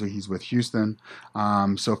 but obviously he's with Houston.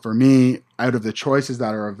 So for me, out of the choices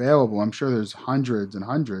that are available, I'm sure there's hundreds and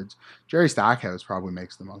hundreds. Jerry Stackhouse probably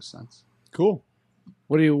makes the most sense. Cool.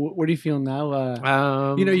 What are you feeling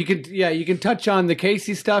now? You can touch on the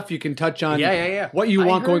Casey stuff. You can touch on what you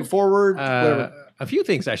want going forward. A few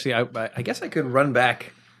things actually. I guess I could run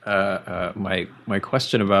back my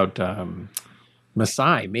question about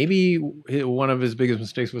Masai. Maybe one of his biggest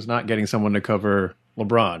mistakes was not getting someone to cover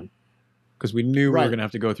LeBron, because we knew we were going to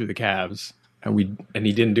have to go through the Cavs, and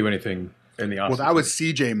he didn't do anything. In the well, that was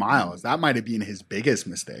CJ Miles. That might have been his biggest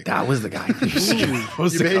mistake. That was the guy. You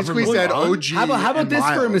basically said OG. How about this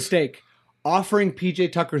Miles. for a mistake? Offering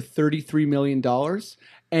PJ Tucker $33 million,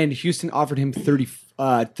 and Houston offered him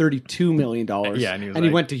 $32 million. Yeah, and he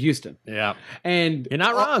went to Houston. Yeah, and you're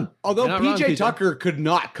not wrong. Although PJ Tucker could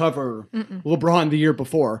not cover LeBron the year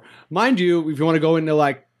before, mind you, if you want to go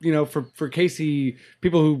into for Casey,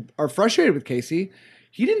 people who are frustrated with Casey,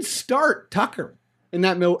 he didn't start Tucker in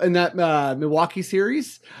that Milwaukee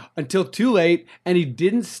series until too late, and he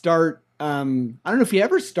didn't start. I don't know if he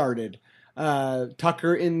ever started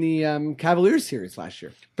Tucker in the Cavaliers series last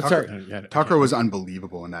year. But Tucker was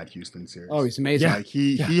unbelievable in that Houston series. Oh, he's amazing. Like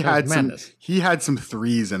he had some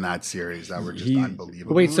threes in that series that were just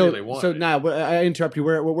unbelievable. Wait, so now I interrupt you.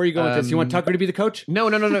 Where are you going with this? You want Tucker to be the coach? No.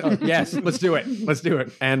 Yes, let's do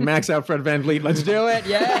it. And max out Fred VanVleet. Let's do it.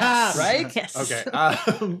 Yes. Right? Yes.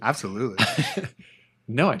 Okay. Absolutely.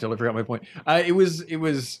 No, I totally forgot my point. It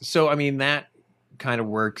was so. I mean, that kind of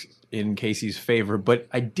works in Casey's favor. But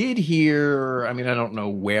I did hear. I mean, I don't know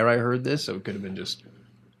where I heard this, so it could have been just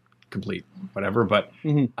complete whatever. But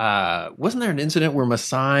wasn't there an incident where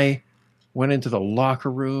Masai went into the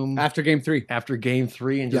locker room after Game 3? After Game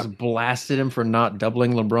 3, and just blasted him for not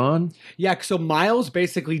doubling LeBron? Yeah. So Miles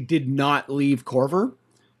basically did not leave Corver.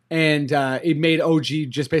 and it made OG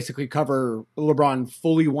just basically cover LeBron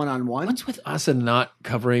fully one-on-one. What's with us and not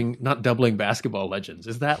doubling basketball legends?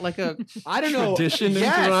 Is that like a I don't know. tradition in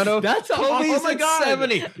Yes, Toronto? that's a- Kobe's oh my at God.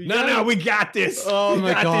 70. No, we got this. Oh We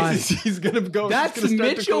my got God. this. He's gonna go. That's he's gonna start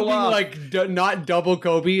to Mitchell cool being off. like not double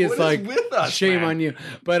Kobe. It's What is like with us, shame man? on you.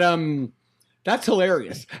 But that's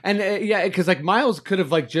hilarious. And yeah, because like Miles could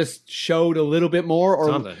have like just showed a little bit more, or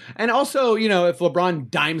Something. and also if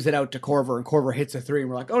LeBron dimes it out to Korver and Korver hits a 3, and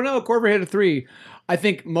we're like, oh no, Korver hit a 3. I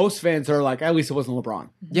think most fans are like, at least it wasn't LeBron.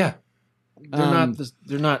 Yeah,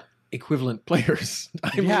 they're not equivalent players.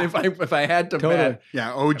 I mean, Yeah. if I had to Totally. bet,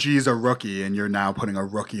 Yeah, OG's a rookie, and you're now putting a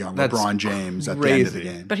rookie on That's LeBron James at the end of the crazy.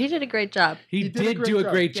 game. But he did a great job. He did do a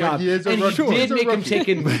great Yeah, job. he is a and rookie. he did He's a make him rookie. take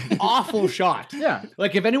an awful shot. Yeah.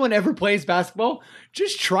 Like if anyone ever plays basketball,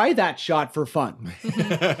 just try that shot for fun. You know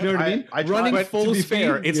what I mean? I tried- Running but full to be speed.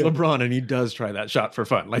 fair, it's Yeah. LeBron, and he does try that shot for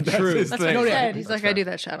fun. Like that's True. his That's thing. what he yeah. said. He's like, I do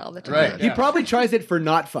that shot all the time. Right. He probably tries it for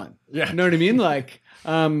not fun. Yeah. You know what I mean? Like,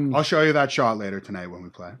 I'll show you that shot later tonight when we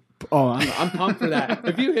play. oh, I'm pumped for that.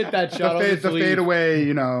 If you hit that shot, I'll just The leave. fadeaway,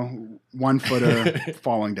 1-footer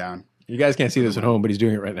falling down. You guys can't see this at home, but he's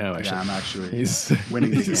doing it right now. Actually, Yeah, I'm actually he's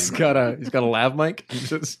winning this He's game. got a lav mic.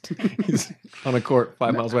 He's on a court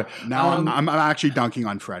 5 miles away. Now I'm actually dunking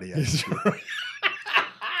on Freddie.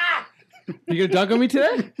 You gonna dunk on me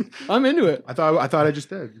today? I'm into it. I thought I just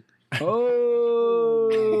did.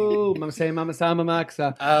 Oh, mama say, mama sa, mama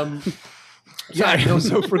maxa. Yeah, no,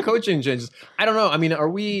 so for coaching changes, I don't know. I mean,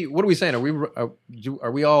 what are we saying?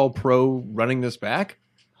 Are we all pro running this back?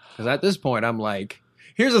 Because at this point, I'm like,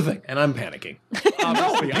 here's the thing, and I'm panicking. No,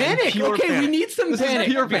 Obviously, I'm panic. pure Okay, panic. we need some This is panic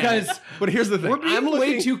pure panic. because But here's the thing: we're being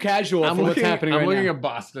way too casual for what's happening I'm right looking now. at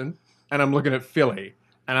Boston, and I'm looking at Philly,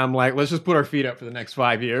 and I'm like, let's just put our feet up for the next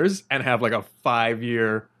 5 years and have like a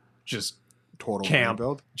 5-year just Total camp,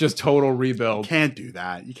 rebuild. just total rebuild. Can't do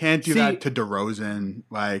that. You can't do See- that to DeRozan.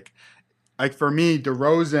 Like for me,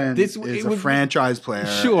 DeRozan This- is it a would- franchise player.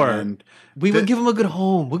 Sure. And We would give him a good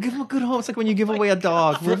home. We'll give him a good home. It's like when you give away a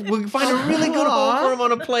dog. We'll find a really good home for him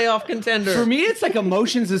on a playoff contender. For me, it's like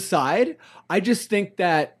emotions aside. I just think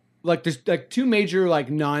that like there's like two major like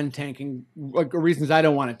non-tanking like reasons I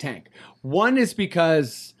don't want to tank. One is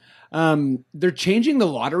because they're changing the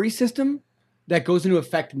lottery system that goes into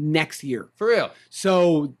effect next year. For real.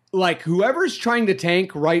 So like whoever's trying to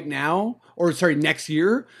tank right now, or sorry, next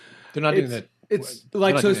year, They're not doing that. it's they're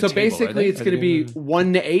like not so. doing So a table, basically, are they? it's Are going to they be doing-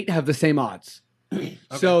 1 to 8 have the same odds.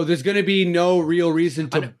 So there's going to be no real reason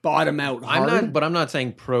to bottom out hard. I'm not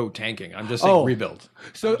saying pro tanking. I'm just saying Oh. rebuild.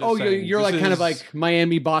 So, I'm just saying you're this like kind of is- like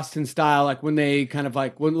Miami, Boston style, like when they kind of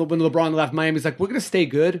like when LeBron left Miami's like we're gonna stay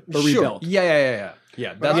good or Sure. rebuild. Yeah.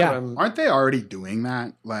 That's Yeah. what I'm. aren't they already doing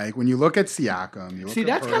that? Like when you look at Siakam, you look See, at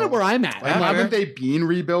that's kind Pearl, of where I'm at. like, I'm, haven't they been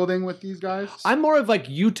rebuilding with these guys? I'm more of like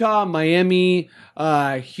Utah, Miami,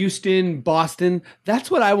 Houston, Boston. That's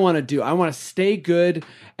what I want to do. I want to stay good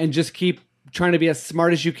and just keep trying to be as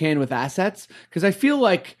smart as you can with assets because I feel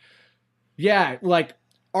like, yeah, like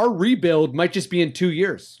our rebuild might just be in 2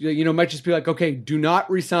 years. Might just be like, okay, do not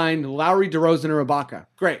resign Lowry, DeRozan, or Ibaka.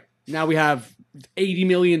 Great. Now we have $80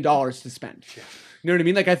 million to spend. You know what I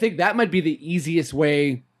mean? Like, I think that might be the easiest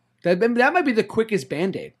way. That might be the quickest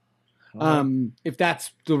Band-Aid. If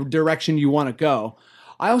that's the direction you want to go.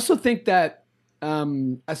 I also think that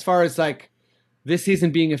as far as like this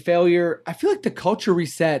season being a failure, I feel like the culture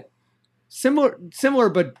reset, similar,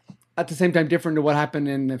 but at the same time different to what happened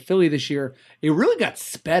in Philly this year. It really got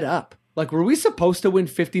sped up. Like, were we supposed to win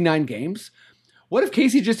 59 games? What if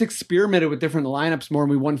Casey just experimented with different lineups more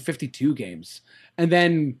and we won 52 games? And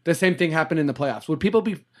then the same thing happened in the playoffs. Would people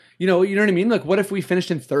be, you know what I mean? Like, what if we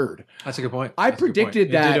finished in third? That's a good point. I That's a good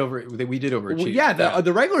predicted point. that we did overachieve. Well, yeah,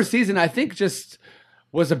 the regular season I think just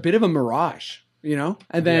was a bit of a mirage,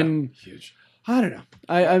 and then huge. I don't know.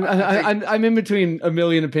 I'm in between a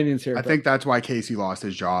million opinions here. I but- think that's why Casey lost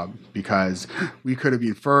his job because we could have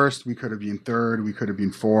been first, we could have been third, we could have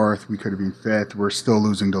been fourth, we could have been fifth. We're still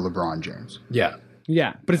losing to LeBron James. Yeah.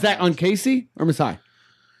 yeah, but is that on Casey or Masai?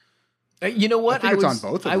 You know what? I think it's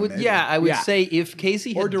on both of I them, would. maybe. Yeah, I would Yeah. say if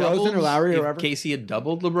Casey had Or DeRozan doubled, or Lowry or if whoever. Casey had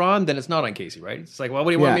doubled LeBron, then it's not on Casey, right? It's like, well,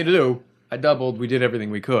 what do you want Yeah. me to do? I doubled. We did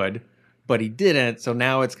everything we could, but he didn't. So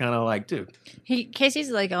now it's kind of like, dude,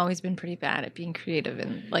 Casey's like always been pretty bad at being creative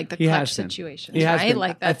in like the He clutch has been. situations, He has right? been.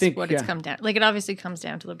 Like I that's think, what it's yeah. come down. Like it obviously comes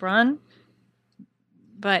down to LeBron,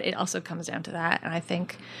 but it also comes down to that. And I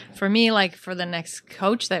think for me, like for the next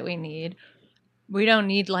coach that we don't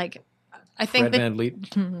need like I think Fred Van Vliet,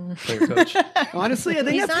 player coach. Honestly, I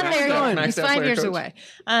think he's that's not there going. yet. He's Maxed out 5 player years coach. away.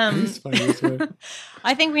 He's 5 years away.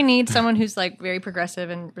 I think we need someone who's like very progressive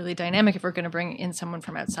and really dynamic if we're going to bring in someone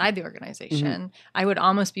from outside the organization. Mm-hmm. I would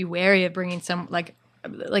almost be wary of bringing some like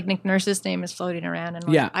Nick Nurse's name is floating around, and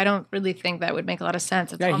like, Yeah. I don't really think that would make a lot of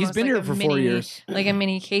sense. It's Yeah, he's almost been like here a for 4 years. like a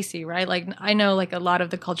mini Casey, right? Like I know like a lot of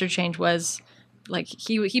the culture change was like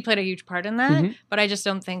he played a huge part in that, Mm-hmm. but I just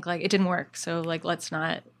don't think like it didn't work. So like let's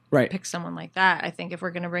not Right. pick someone like that. I think if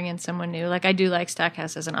we're going to bring in someone new, like I do like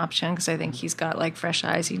Stackhouse as an option because I think he's got like fresh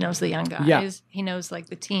eyes. He knows the young guys. Yeah. He knows like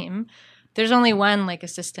the team. There's only one like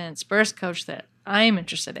assistant Spurs coach that I'm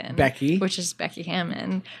interested in, Becky. which is Becky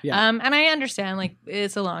Hammond. Yeah. And I understand like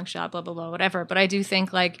it's a long shot, blah blah blah, whatever. But I do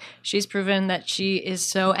think like she's proven that she is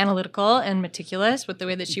so analytical and meticulous with the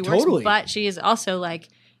way that she works. Totally. But she is also like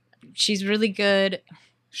she's really good.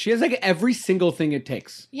 She has like every single thing it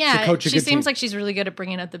takes. Yeah, to coach a she good seems team. like she's really good at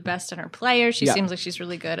bringing out the best in her players. She Yeah. seems like she's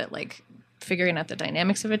really good at like figuring out the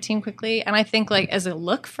dynamics of a team quickly. And I think like as a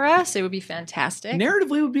look for us, it would be fantastic.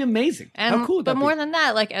 narratively would be amazing. And, How cool would but that more be? than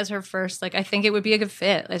that, like as her first, like I think it would be a good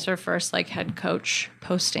fit as her first like head coach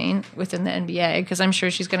posting within the NBA because I'm sure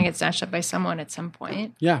she's going to get snatched up by someone at some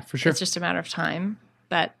point. Yeah, for sure. It's just a matter of time.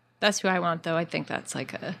 But that's who I want, though. I think that's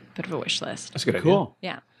like a bit of a wish list. That's a good Cool.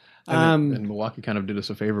 Yeah. And Milwaukee kind of did us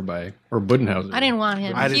a favor or Budenhauser. I didn't want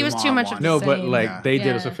him. I He didn't was want too much one. of the No, same. but like Yeah. they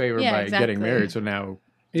did us a Yeah. favor Yeah, by exactly. getting married. So now,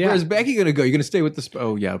 Yeah. where's Becky going to go? You're going to stay with the Spurs?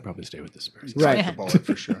 Oh, yeah, I'll probably stay with the Spurs. Right. Bite the bullet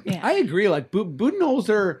for sure. Yeah. I agree. Like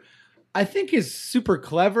Budenholzer, I think is super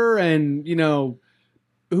clever, and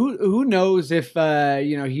who knows if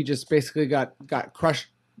he just basically got crushed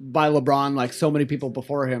by LeBron like so many people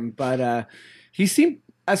before him. But he seemed,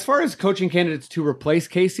 as far as coaching candidates to replace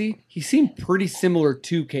Casey, he seemed pretty similar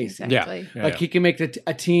to Casey. Exactly. Yeah. He can make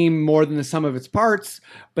a team more than the sum of its parts,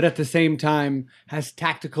 but at the same time has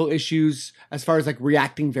tactical issues as far as like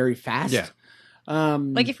reacting very fast. Yeah.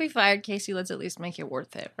 Like if we fired Casey, let's at least make it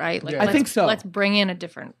worth it, right? Like Yeah. I think so. Let's bring in a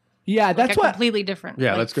different, Yeah, that's a what. completely different.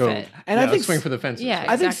 Yeah, like, let's go. fit. And I let's think swing for the fences. Yeah.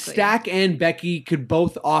 I think Exactly. Stack and Becky could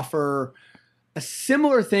both offer a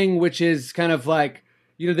similar thing, which is kind of like,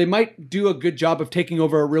 they might do a good job of taking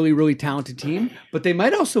over a really, really talented team, but they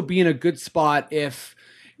might also be in a good spot if,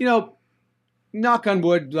 knock on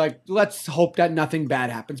wood, like let's hope that nothing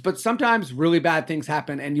bad happens. But sometimes really bad things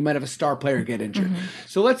happen and you might have a star player get injured.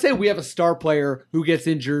 So let's say we have a star player who gets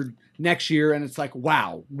injured next year and it's like,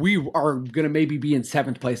 wow, we are going to maybe be in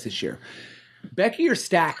 7th place this year. Becky or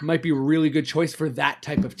Stack might be a really good choice for that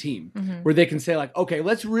type of team where they can say like, okay,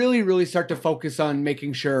 let's really, really start to focus on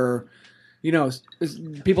making sure,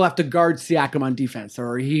 people have to guard Siakam on defense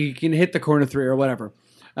or he can hit the corner three or whatever.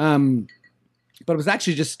 But I was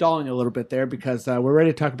actually just stalling a little bit there because we're ready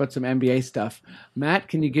to talk about some NBA stuff. Matt,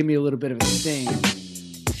 can you give me a little bit of a sting?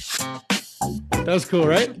 That was cool,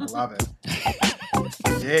 right? Love it.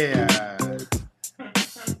 Yeah.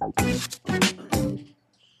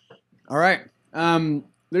 All right.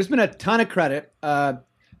 There's been a ton of credit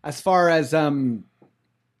as far as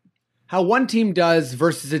how one team does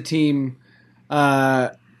versus a team.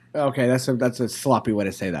 Okay, that's a sloppy way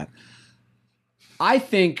to say that. I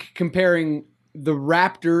think comparing the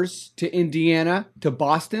Raptors to Indiana to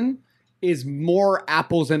Boston is more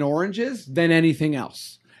apples and oranges than anything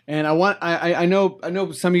else. And I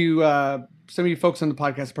know some of you folks on the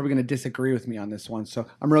podcast are probably going to disagree with me on this one, so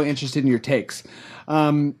I'm really interested in your takes.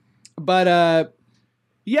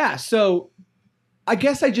 Yeah, so I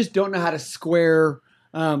guess I just don't know how to square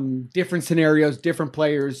different scenarios, different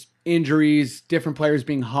players, injuries, different players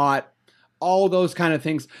being hot, all those kind of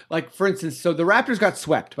things. Like, for instance, so the Raptors got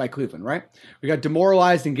swept by Cleveland, right? We got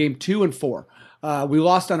demoralized in game 2 and 4. We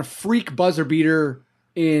lost on a freak buzzer beater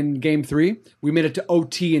in game 3. We made it to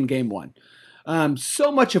OT in game 1.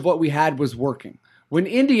 So much of what we had was working. When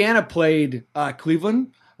Indiana played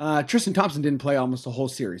Cleveland, Tristan Thompson didn't play almost the whole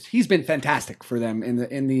series. He's been fantastic for them in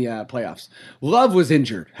the playoffs. Love was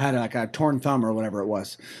injured, had like a torn thumb or whatever it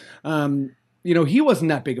was. He wasn't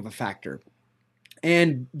that big of a factor.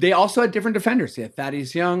 And they also had different defenders. They had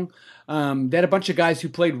Thaddeus Young. They had a bunch of guys who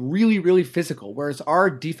played really, really physical, whereas our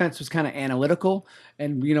defense was kind of analytical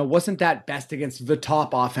and, wasn't that best against the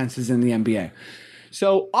top offenses in the NBA.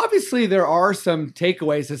 So obviously there are some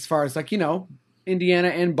takeaways as far as like, Indiana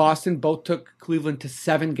and Boston both took Cleveland to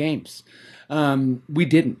 7 games. We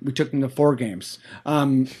didn't. We took them to 4 games.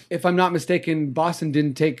 If I'm not mistaken, Boston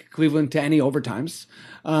didn't take Cleveland to any overtimes.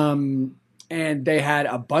 And they had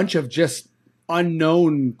a bunch of just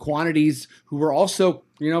unknown quantities who were also,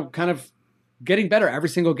 kind of getting better every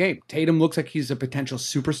single game. Tatum looks like he's a potential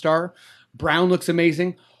superstar. Brown looks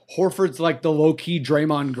amazing. Horford's like the low-key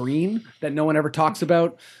Draymond Green that no one ever talks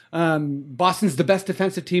about. Boston's the best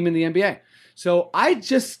defensive team in the NBA. So I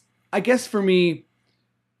guess for me,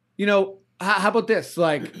 how about this?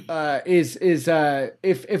 Like,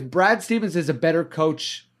 if Brad Stevens is a better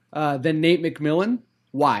coach than Nate McMillan,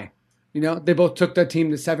 why? They both took the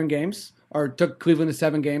team to 7 games, or took Cleveland to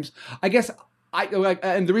 7 games. I guess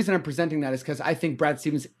and the reason I'm presenting that is because I think Brad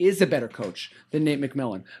Stevens is a better coach than Nate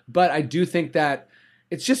McMillan. But I do think that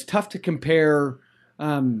it's just tough to compare,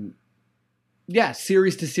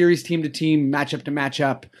 series to series, team to team, matchup to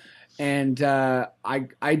matchup. And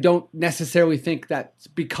I don't necessarily think that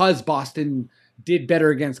because Boston did better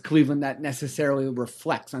against Cleveland, that necessarily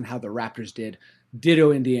reflects on how the Raptors did.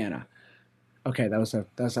 Ditto Indiana. Okay, that was a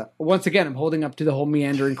once again, I'm holding up to the whole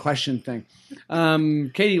meandering question thing.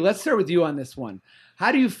 Katie, let's start with you on this one.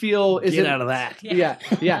 How do you feel? Get out of that. Yeah.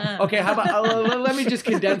 Okay, how about let me just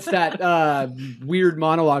condense that weird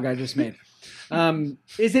monologue I just made.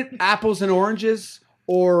 Is it apples and oranges,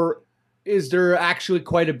 or is there actually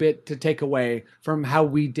quite a bit to take away from how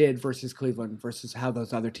we did versus Cleveland versus how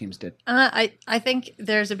those other teams did? I think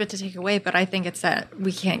there's a bit to take away, but I think it's that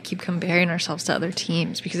we can't keep comparing ourselves to other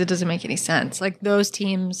teams because it doesn't make any sense. Like those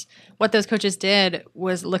teams, what those coaches did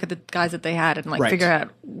was look at the guys that they had and figure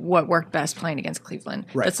out what worked best playing against Cleveland.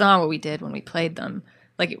 Right. That's not what we did when we played them.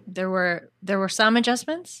 Like there were some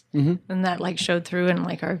adjustments and that showed through in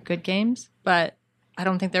our good games, but I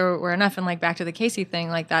don't think there were enough. And back to the Casey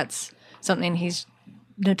thing, that's something he's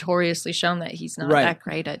notoriously shown that he's not that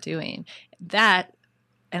great at doing. That,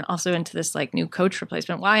 and also into this new coach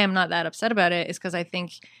replacement. Why I'm not that upset about it is because I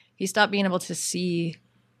think he stopped being able to see.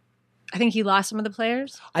 I think he lost some of the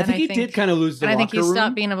players. I think he did kind of lose the locker room. I think he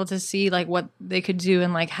stopped being able to see what they could do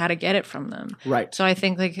and how to get it from them. Right. So I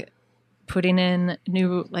think putting in a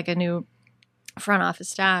new front office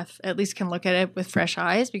staff at least can look at it with fresh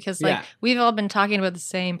eyes because we've all been talking about the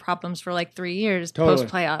same problems for 3 years post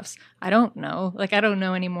playoffs. I don't know. I don't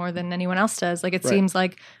know any more than anyone else does. It seems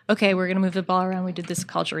okay, we're going to move the ball around. We did this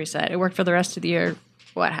culture reset. It worked for the rest of the year.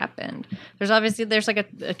 What happened? There's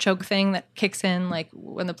a choke thing that kicks in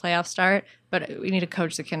when the playoffs start, but we need a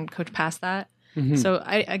coach that can coach past that. Mm-hmm. So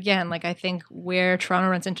I think where Toronto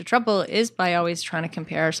runs into trouble is by always trying to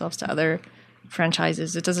compare ourselves to other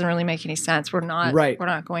franchises. It doesn't really make any sense. We're not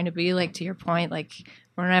going to be to your point,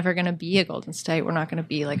 we're never going to be a Golden State. We're not going to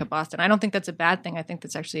be a Boston. I don't think that's a bad thing. I think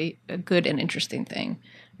that's actually a good and interesting thing.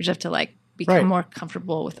 We just have to become more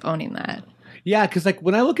comfortable with owning that. Yeah, because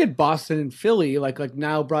when I look at Boston and Philly, like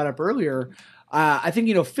Nile brought up earlier, I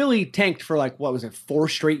think Philly tanked for 4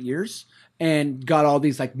 straight years and got all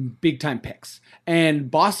these big time picks, and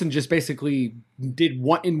Boston just basically did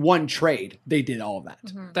one trade. They did all of that.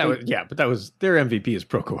 Mm-hmm. But that was their MVP is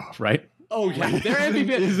Prokhorov, right? Oh yeah, their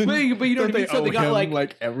MVP. But you know what I mean. So they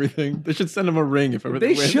got everything. They should send him a ring if ever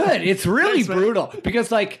they win. should. It's really brutal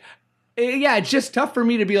because it's just tough for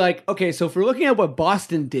me to be okay. So if we're looking at what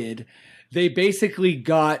Boston did, they basically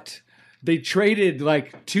they traded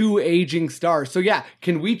 2 aging stars. So yeah,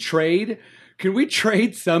 can we trade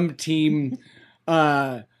some team,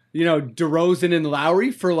 DeRozan and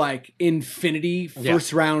Lowry for infinity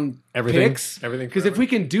first round picks? Everything. Because if we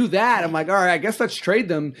can do that, I'm all right, I guess let's trade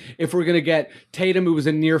them if we're going to get Tatum, who was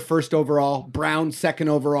a near first overall, Brown second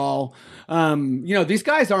overall. These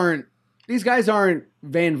guys aren't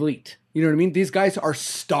Van Vliet. You know what I mean? These guys are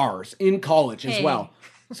stars in college as well.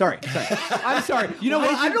 Sorry. I'm sorry. You know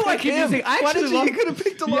what? I don't know why I keep using. You could have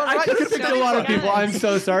picked a lot. I could have picked a lot of people. I'm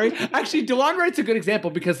so sorry. Actually, DeLon Wright's a good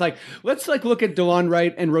example because let's look at DeLon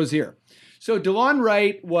Wright and Rozier. So DeLon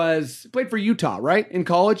Wright played for Utah, right? In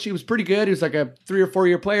college, he was pretty good. He was a 3 or 4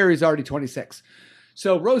 year player. He's already 26.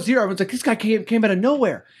 So Rozier, everyone's this guy came out of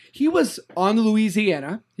nowhere. He was on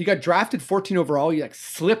Louisiana. He got drafted 14 overall. He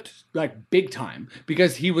slipped big time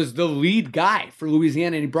because he was the lead guy for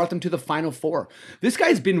Louisiana and he brought them to the Final Four. This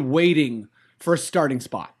guy's been waiting for a starting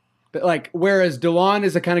spot. But whereas DeLon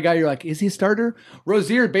is the kind of guy you're is he a starter?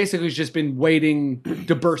 Rozier basically has just been waiting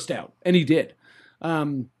to burst out, and he did.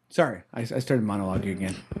 Sorry, I started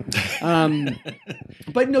monologuing again.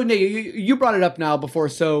 But no, Nate, you brought it up now before,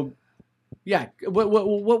 so. Yeah,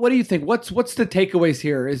 what do you think? What's the takeaways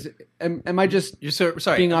here? Am I just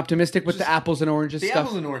being optimistic with the apples and oranges stuff? The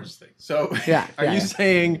apples and oranges thing. So yeah, are you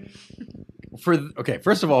saying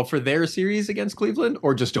first of all, for their series against Cleveland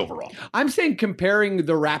or just overall? I'm saying comparing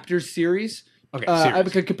the Raptors series.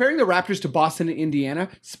 Okay, comparing the Raptors to Boston and Indiana,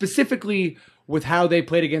 specifically with how they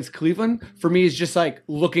played against Cleveland, for me is just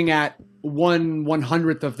looking at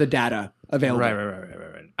 1/100th of the data available. Right.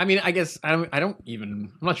 I mean, I guess I'm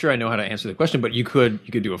not sure I know how to answer the question, but you could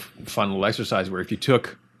do a fun little exercise where if you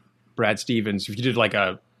took Brad Stevens, if you did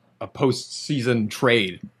a postseason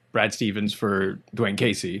trade, Brad Stevens for Dwayne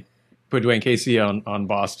Casey, put Dwayne Casey on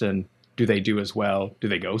Boston, do they do as well? Do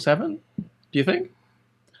they go 7? Do you think?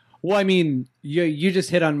 Well, I mean, you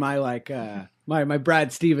just hit on my my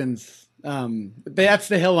Brad Stevens. That's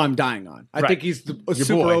the hill I'm dying on. I think he's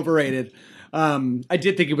super overrated. I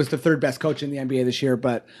did think he was the 3rd best coach in the NBA this year,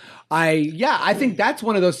 but I think that's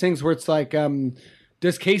one of those things where it's like,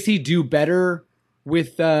 does Casey do better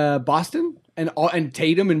with Boston and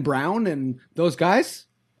Tatum and Brown and those guys?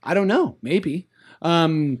 I don't know. Maybe.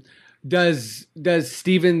 Does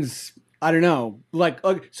Stevens? I don't know.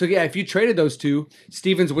 If you traded those two,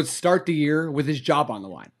 Stevens would start the year with his job on the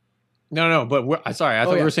line. No. But I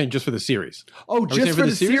thought we were saying just for the series. Oh, just for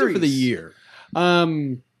the series or for the year. I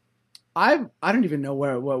don't even know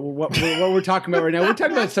what we're talking about right now. We're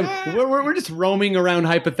talking about we're just roaming around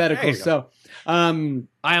hypotheticals. So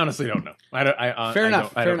I honestly don't know. Fair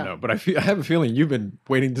enough. I don't know, but I have a feeling you've been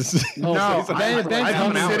waiting to see. No,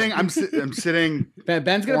 I'm sitting.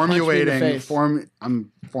 Ben's gonna punch me in the face.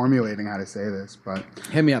 I'm formulating how to say this, but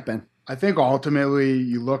hit me up, Ben. I think ultimately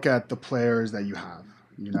you look at the players that you have,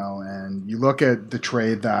 and you look at the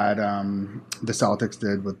trade that the Celtics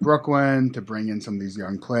did with Brooklyn to bring in some of these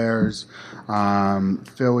young players,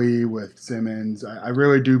 Philly with Simmons. I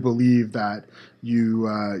really do believe that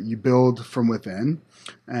you build from within,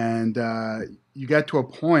 and you get to a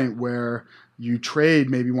point where you trade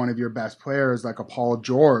maybe one of your best players like a Paul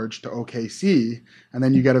George to OKC, and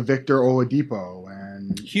then you get a Victor Oladipo.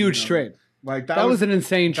 And huge trade. Like that was an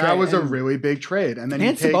insane trade. That was a really big trade. And then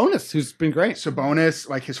Sabonis, who's been great. Sabonis,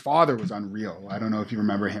 like his father was unreal. I don't know if you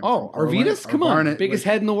remember him. Oh, Arvidas? Come on. Biggest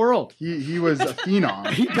head in the world. He was a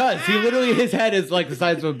phenom. He does. He literally, his head is like the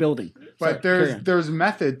size of a building. But there's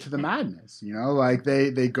method to the madness, like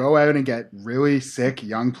they go out and get really sick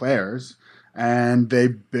young players and they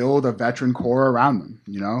build a veteran core around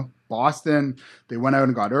them, Boston, they went out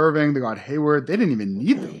and got Irving, they got Hayward. They didn't even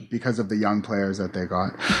need them because of the young players that they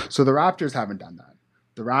got. So the Raptors haven't done that.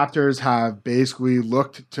 The Raptors have basically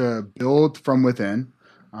looked to build from within,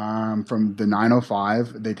 from the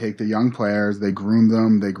 905. They take the young players, they groom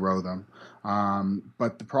them, they grow them.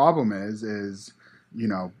 But the problem is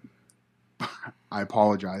I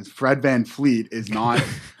apologize. Fred VanVleet is not.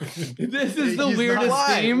 This is the weirdest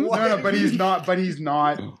theme. No, but he's not. But he's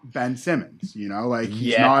not Ben Simmons. He's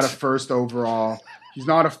not a first overall. He's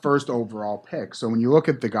not a first overall pick. So when you look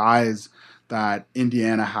at the guys that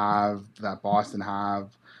Indiana have, that Boston have,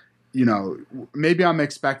 maybe I'm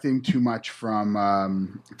expecting too much from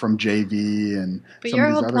JV and. But your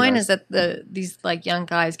whole point is that these young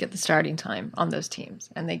guys get the starting time on those teams,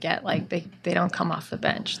 and they get they don't come off the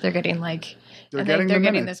bench. They're getting they're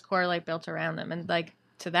getting this core built around them, and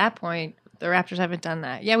to that point, the Raptors haven't done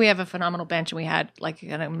that. Yeah, we have a phenomenal bench, and we had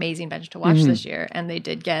an amazing bench to watch this year, and they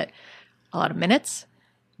did get a lot of minutes.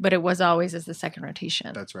 But it was always as the second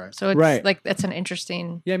rotation. That's right. So it's that's an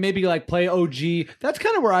interesting. Yeah, maybe play OG. That's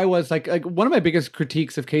kind of where I was. Like one of my biggest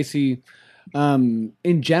critiques of Casey,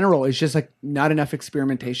 in general, is just not enough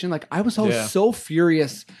experimentation. I was always so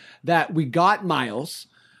furious that we got Miles,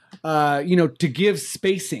 to give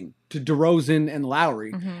spacing to DeRozan and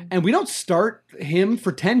Lowry, and we don't start him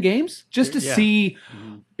for 10 games just to see,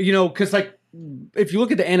 because if you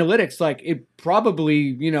look at the analytics, it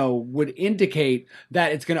probably, would indicate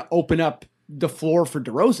that it's going to open up the floor for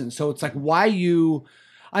DeRozan. So it's why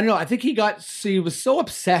I don't know. I think he was so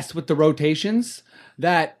obsessed with the rotations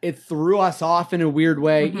that it threw us off in a weird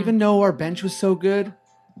way, even though our bench was so good.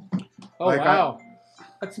 Oh, wow.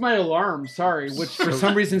 That's my alarm, sorry, which for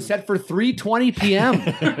some reason set for 3:20 p.m.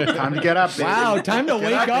 Time to get up, baby. Wow, time to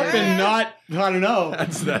wake up and not, I don't know.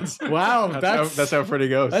 That's how Freddie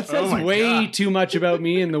goes. That says way too much about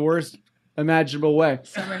me in the worst imaginable way.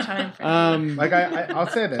 Summertime. I'll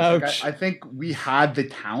say this. I think we had the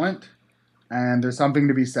talent, and there's something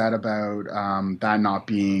to be said about that not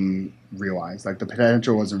being realized. The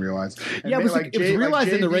potential wasn't realized. And it was realized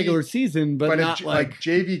in the regular season, but not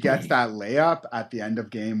JV gets that layup at the end of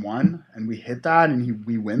game 1, and we hit that, and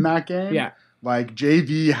we win that game. Yeah.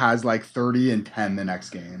 JV has 30 and 10 the next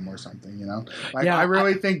game or something. I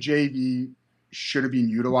really think JV should have been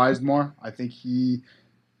utilized more. I think he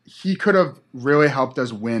could have really helped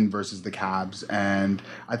us win versus the Cavs, and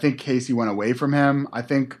I think Casey went away from him. I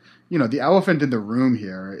think. The elephant in the room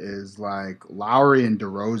here is Lowry and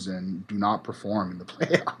DeRozan do not perform in the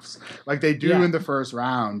playoffs. They do in the first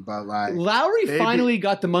round, but Lowry finally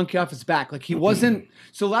got the monkey off his back. He wasn't.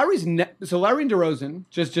 So Lowry and DeRozan,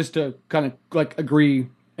 just to kind of agree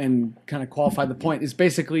and kind of qualify the point, is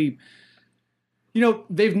basically,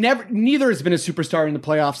 neither has been a superstar in the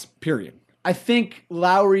playoffs. Period. I think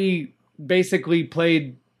Lowry basically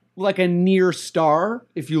played like a near star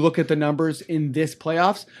if you look at the numbers in this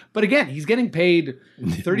playoffs. But again, he's getting paid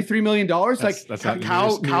 $33 million. That's not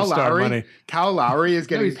Cal Lowry Lowry. Cal Lowry is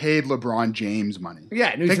getting paid LeBron James money.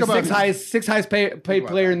 Yeah, no, he's the sixth highest paid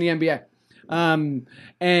player in the NBA.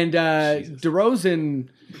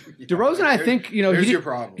 DeRozan, I think, he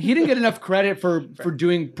didn't get enough credit for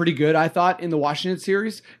doing pretty good, I thought, in the Washington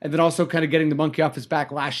series, and then also kind of getting the monkey off his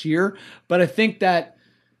back last year. But I think that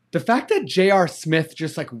the fact that J.R. Smith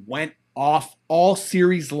just like went off all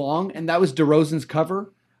series long, and that was DeRozan's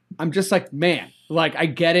cover, I'm just like, man, like I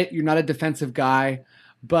get it. You're not a defensive guy,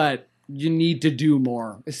 but you need to do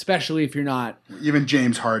more, especially if you're not. Even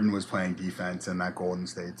James Harden was playing defense in that Golden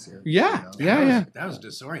State series. Yeah, That was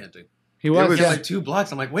disorienting. He was like 2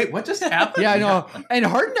 blocks. I'm like, wait, what just happened? Yeah, I know. And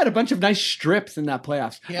Harden had a bunch of nice strips in that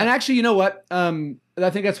playoffs. Yeah. And actually, you know what? I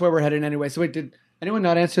think that's where we're heading anyway. So wait, did anyone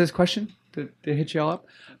not answer this question? Did it hit you all up?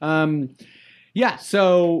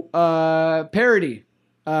 So parody.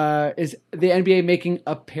 Is the NBA making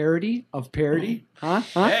a parody of parody?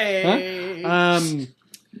 Hey.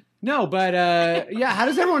 No, but how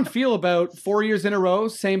does everyone feel about 4 years in a row,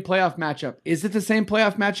 same playoff matchup? Is it the same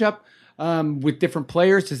playoff matchup with different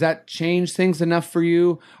players? Does that change things enough for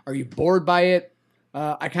you? Are you bored by it?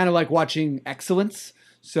 I kind of like watching excellence,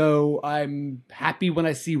 so I'm happy when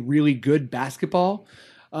I see really good basketball.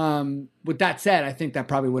 With that said, I think that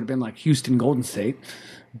probably would have been like Houston Golden State.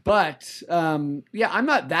 But I'm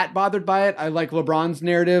not that bothered by it. I like LeBron's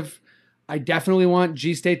narrative. I definitely want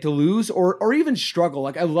G-State to lose or even struggle.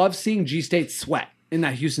 Like I love seeing G-State sweat in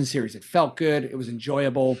that Houston series. It felt good. It was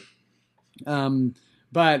enjoyable.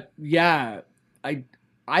 But yeah,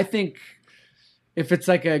 I think if it's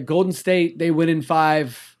like a Golden State, they win in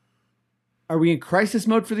 5. Are we in crisis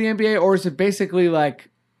mode for the NBA, or is it basically like,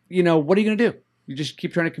 what are you going to do? You just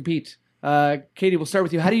keep trying to compete. Katie, we'll start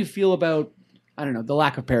with you. How do you feel about, I don't know, the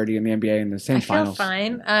lack of parity in the NBA in the same finals? I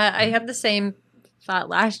feel fine. I had the same thought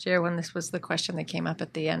last year when this was the question that came up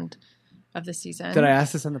at the end of the season. Did I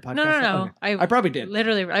ask this on the podcast? No. Okay. I probably did.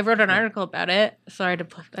 Literally, I wrote an article about it. Sorry I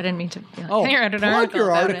didn't mean to. I wrote an plug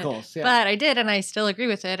your articles. Yeah. But I did, and I still agree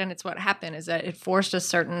with it. And it's what happened is that it forced a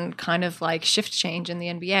certain kind of like shift change in the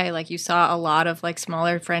NBA. Like you saw a lot of like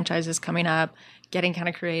smaller franchises coming up, getting kind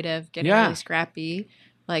of creative, getting really scrappy.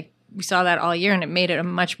 Like we saw that all year, and it made it a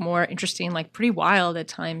much more interesting, like pretty wild at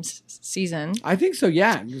times season. I think so.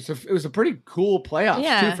 Yeah, it was a pretty cool playoff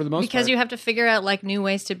too, for the most part. Because you have to figure out like new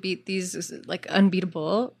ways to beat these like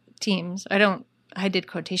unbeatable teams. I did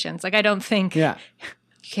quotations. Like I don't think. Yeah.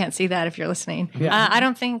 You can't see that if you're listening. Yeah. I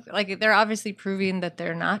don't think like they're obviously proving that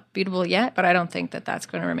they're not beatable yet, but I don't think that that's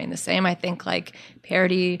going to remain the same. I think like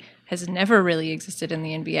parity has never really existed in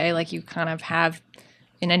the NBA. Like you kind of have.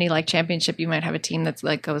 In any like championship, you might have a team that's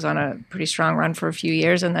like goes on a pretty strong run for a few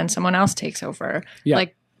years, and then someone else takes over. Yeah.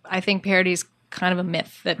 Like I think parity is kind of a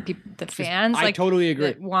myth that fans I totally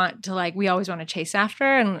agree want to like we always want to chase after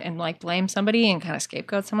and like blame somebody and kind of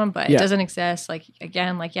scapegoat someone, but it doesn't exist. Like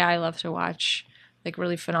again, like I love to watch like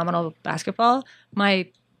really phenomenal basketball.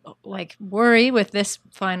 My like worry with this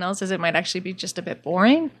finals is it might actually be just a bit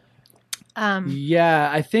boring.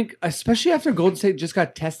 I think especially after Golden State just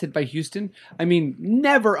got tested by Houston. I mean,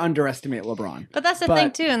 never underestimate LeBron. But that's the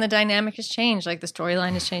thing too, and the dynamic has changed. Like the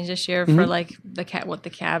storyline has changed this year for like what the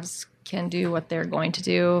Cavs can do, what they're going to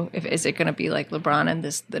do. Is it going to be like LeBron and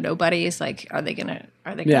the nobodies? Like, are they gonna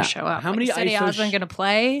show up? How like, many Cedi Osman going to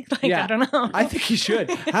play? Like, I don't know. I think he should.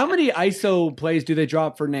 How many ISO plays do they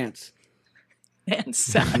drop for Nance? Nance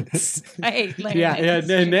sucks. I hate Nance.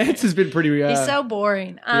 Nance has been pretty. He's so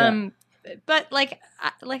boring. But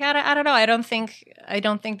I don't know. I don't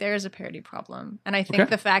think there is a parity problem, and I think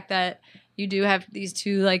the fact that you do have these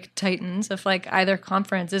two like titans of like either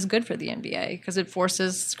conference is good for the NBA because it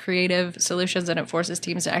forces creative solutions and it forces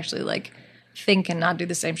teams to actually like think and not do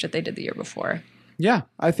the same shit they did the year before. Yeah,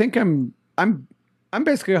 I think I'm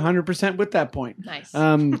basically 100% with that point. Nice.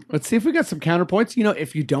 Let's see if we got some counterpoints.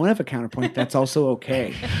 If you don't have a counterpoint, that's also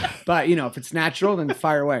okay. But if it's natural, then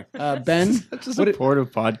fire away. Ben, such a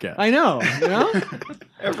supportive podcast. I know.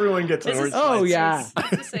 Everyone gets orange. Oh yeah,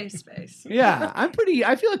 it's a safe space. Yeah,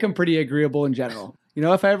 I feel like I'm pretty agreeable in general.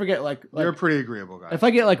 If I ever get like you're a pretty agreeable guy. If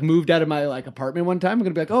I get like moved out of my like apartment one time, I'm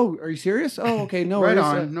gonna be like, "Oh, are you serious? Oh, okay, no right worries.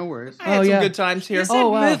 on, no worries. I had some good times here. You said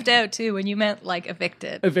moved out too when you meant like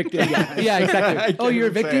evicted. Evicted, yeah, exactly. Oh, you're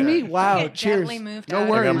evicting me? Wow, cheers. Moved no out.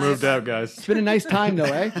 worries. I got moved out, guys. It's been a nice time though,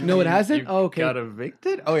 eh? No, it hasn't. Oh, okay. Got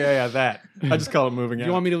evicted? Oh yeah, that. I just call it moving out.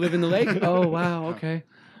 You want me to live in the lake? Oh wow, okay.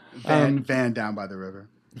 Van down by the river.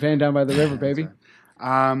 Van down by the river, baby.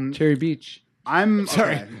 Right. Cherry Beach. I'm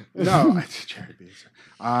Sorry. okay. No, it's Cherry Bees.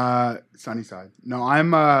 Sunnyside. No,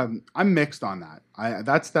 I'm mixed on that.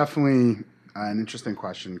 That's definitely an interesting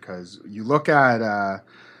question because you look at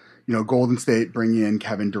Golden State bringing in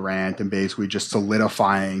Kevin Durant and basically just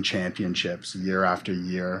solidifying championships year after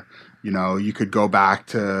year. You could go back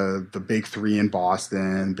to the big three in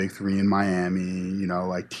Boston, big three in Miami,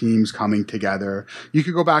 like teams coming together. You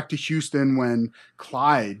could go back to Houston when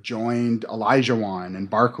Clyde joined Olajuwon and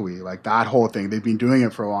Barkley, like that whole thing. They've been doing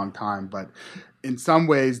it for a long time. But in some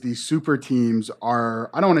ways, these super teams are,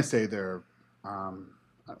 I don't want to say they're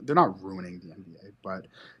not ruining the NBA, but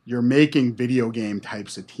you're making video game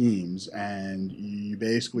types of teams and you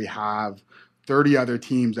basically have 30 other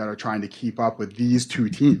teams that are trying to keep up with these two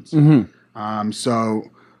teams. So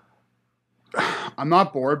I'm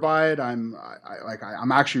not bored by it. I'm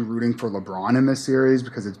actually rooting for LeBron in this series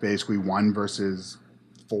because it's basically 1 versus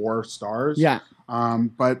 4 stars. Yeah.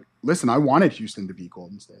 But listen, I wanted Houston to beat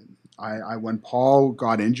Golden State. I when Paul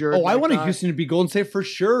got injured. I wanted Houston to be Golden State for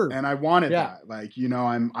sure. And I wanted that. Like,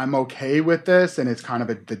 I'm okay with this and it's kind of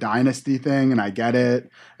the dynasty thing and I get it.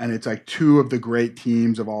 And it's like 2 of the great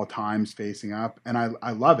teams of all times facing up. And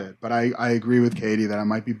I love it. But I agree with Katie that it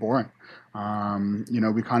might be boring. We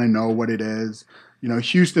kind of know what it is.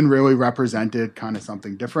 Houston really represented kind of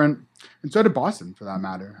something different. And so did Boston, for that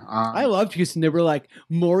matter. I loved Houston. They were like,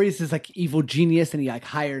 Maurice is like evil genius, and he like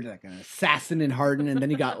hired like an assassin in Harden, and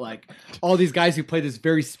then he got like all these guys who play this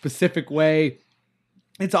very specific way.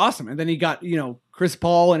 It's awesome. And then he got, Chris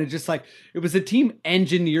Paul, and it was a team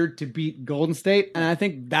engineered to beat Golden State, and I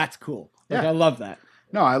think that's cool. Like, I love that.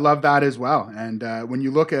 No, I love that as well. And when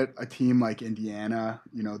you look at a team like Indiana,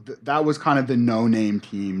 that was kind of the no-name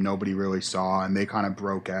team nobody really saw, and they kind of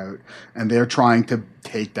broke out. And they're trying to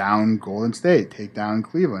take down Golden State, take down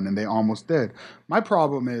Cleveland, and they almost did. My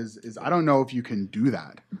problem is I don't know if you can do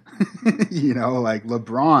that. Like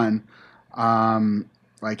LeBron,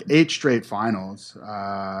 like 8 straight finals.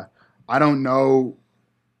 I don't know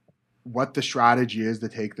what the strategy is to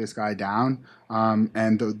take this guy down.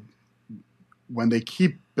 When they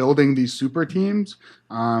keep building these super teams,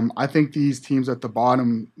 I think these teams at the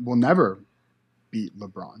bottom will never beat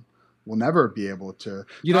LeBron. Will never be able to.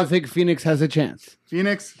 You don't think Phoenix has a chance?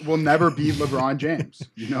 Phoenix will never beat LeBron James.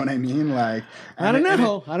 You know what I mean? Like, I don't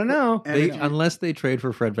know. Unless they trade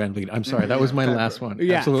for Fred VanVleet. I'm sorry, that was my last one.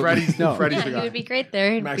 Yeah, absolutely. Freddie's the He guy. would be great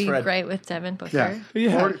there. He'd be Fred. great with Devin Booker.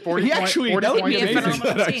 Yeah. 40 He actually, that would be amazing.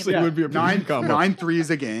 That actually would be a nine combo. 9 threes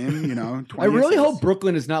a game. 20 I really assists. hope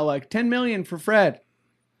Brooklyn is not like $10 million for Fred,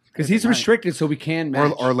 because he's restricted, so we can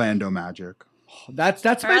match. Orlando Magic. That's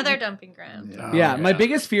Or my, other dumping ground. my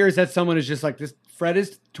biggest fear is that someone is just like this. Fred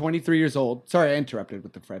is 23 years old. Sorry, I interrupted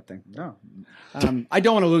with the Fred thing. No. I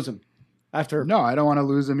don't want to lose him. After No, I don't want to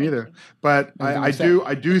lose him either. But I do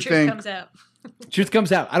Truth think comes out. truth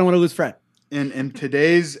comes out, I don't want to lose Fred. in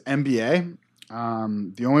today's NBA,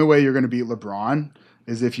 the only way you're going to beat LeBron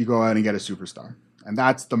is if you go out and get a superstar. And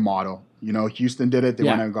that's the model. Houston did it. They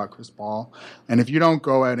went out and got Chris Paul. And if you don't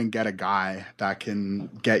go out and get a guy that can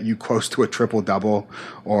get you close to a triple-double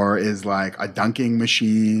or is like a dunking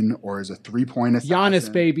machine or is a three-point assassin.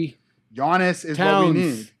 Giannis, baby. Giannis is Towns. what we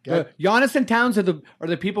need. Giannis and Towns are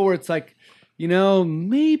the people where it's like,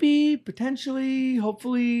 maybe, potentially,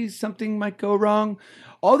 hopefully something might go wrong.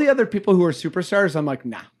 All the other people who are superstars, I'm like,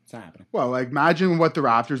 nah, it's not happening. Well, like imagine what the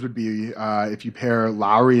Raptors would be if you pair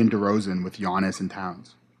Lowry and DeRozan with Giannis and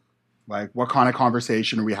Towns. Like, what kind of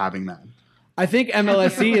conversation are we having then? I think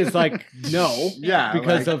MLSE is like, no. Yeah,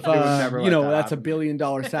 because like, of, they would never let that that's happen. $1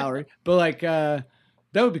 billion salary. But like, that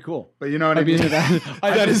would be cool. But you know what I mean?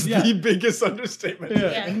 That is the biggest understatement.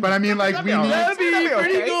 Yeah. But I mean, like, we need... That'd be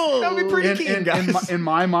pretty cool. That'd be pretty keen, guys. In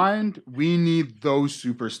my mind, we need those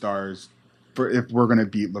superstars for if we're going to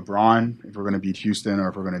beat LeBron, if we're going to beat Houston, or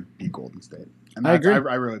if we're going to beat Golden State. And I agree.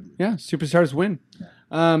 I really do. Yeah, superstars win.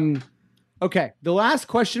 Okay, the last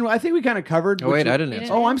question, I think we kind of covered. Oh, wait, I didn't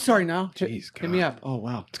answer. Oh, I'm sorry now. Jeez, Hit me up. Oh,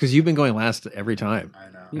 wow. It's because you've been going last every time.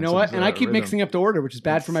 I know. You know what? And I keep mixing up the order, which is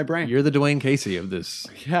bad for my brain. You're the Dwayne Casey of this.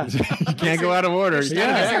 Yeah. You can't go out of order.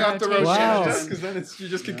 Yeah. Up the Rotation. Wow. Because then you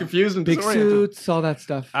just get confused and Big disoriented. suits, all that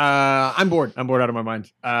stuff. I'm bored. I'm bored out of my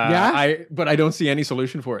mind. Yeah? But I don't see any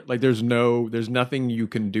solution for it. Like there's nothing you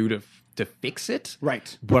can do to fix it.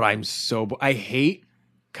 Right. But I hate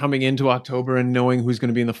coming into October and knowing who's going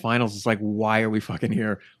to be in the finals. It's like, why are we fucking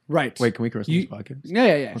here? Right. Wait, can we Christmas podcast?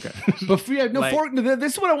 Yeah. Okay. But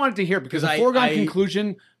this is what I wanted to hear because the I- foregone I-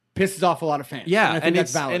 conclusion pisses off a lot of fans. Yeah, and I think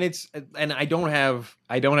that's valid. And I don't have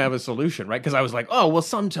a solution, right? Because I was like, oh well,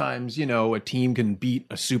 sometimes a team can beat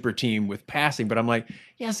a super team with passing, but I'm like,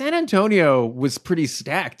 yeah, San Antonio was pretty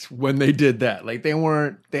stacked when they did that. Like they had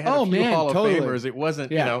a few Hall of Famers. It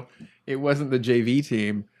wasn't it wasn't the JV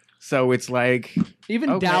team. So it's like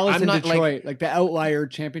even Dallas and Detroit, like the outlier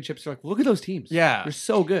championships, are like, look at those teams. Yeah, they're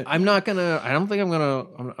so good. I'm going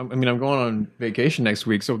on vacation next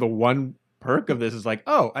week, so the one perk of this is like,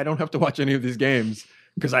 oh, I don't have to watch any of these games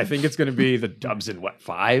because I think it's going to be the Dubs in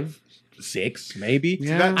 5, 6, maybe.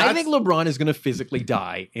 Yeah. I think LeBron is going to physically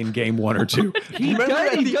die in game 1 or 2.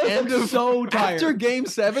 After game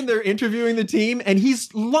 7, they're interviewing the team and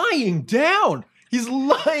he's lying down. He's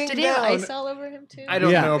lying Did down. he have ice all over him too? I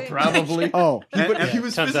don't know, probably. He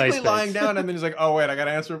was physically lying down, and then he's like, "Oh wait, I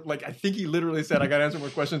gotta answer." Like I think he literally said, "I gotta answer more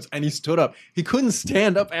questions," and he stood up. He couldn't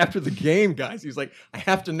stand up after the game, guys. He's like, "I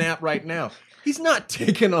have to nap right now." He's not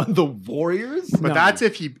taking on the Warriors. But that's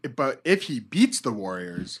if he beats the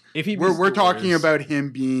Warriors. We're talking about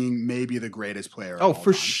him being maybe the greatest player. Oh,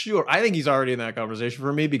 for sure. I think he's already in that conversation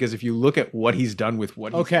for me because if you look at what he's done with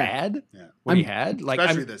what he's had,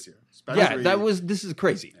 especially this year. This is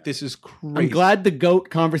crazy. Yeah. This is crazy. I'm glad the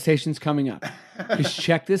GOAT conversation's coming up. Because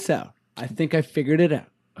check this out. I think I figured it out.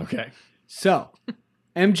 Okay. So,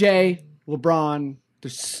 MJ, LeBron,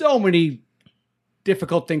 there's so many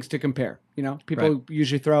difficult things to compare. People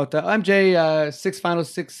usually throw out the MJ 6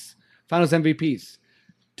 finals MVPs,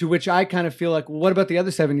 to which I kind of feel like, well, what about the other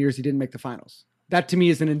 7 years he didn't make the finals? That to me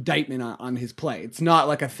is an indictment on his play. It's not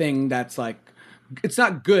like a thing that's like, it's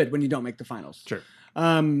not good when you don't make the finals. Sure.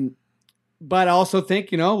 But I also think,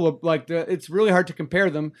 it's really hard to compare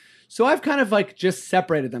them. So I've kind of like just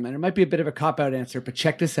separated them, and it might be a bit of a cop-out answer, but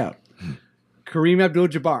check this out. Kareem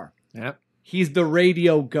Abdul-Jabbar. Yep. He's the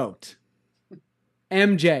radio GOAT.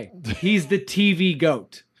 MJ, he's the TV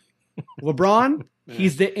GOAT. LeBron,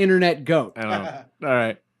 he's the internet GOAT. I don't know. All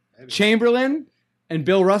right. Chamberlain and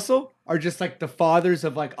Bill Russell are just like the fathers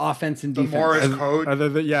of like offense and defense. The Morris code. They're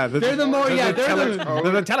the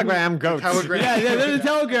Telegram GOATs. They're the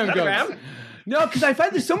Telegram GOATs. No, because I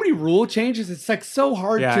find there's so many rule changes. It's like so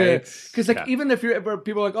hard to, because even if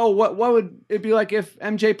people are like, oh, what would it be like if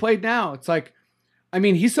MJ played now? It's like, I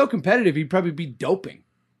mean, he's so competitive. He'd probably be doping.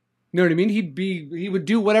 You know what I mean? He would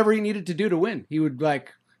do whatever he needed to do to win.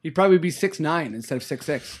 He'd probably be 6'9" instead of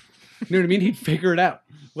 6'6". You know what I mean? He'd figure it out.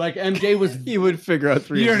 Like MJ was, he would figure out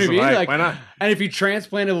 3 You know what I mean? Like, like, why not? And if you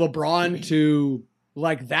transplanted LeBron to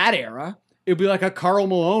like that era, it'd be like a Karl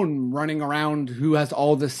Malone running around who has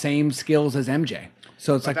all the same skills as MJ.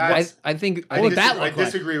 So it's I think I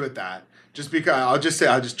disagree with that. Just because I'll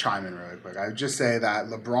just chime in really quick. I would just say that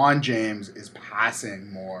LeBron James is passing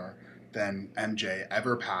more than MJ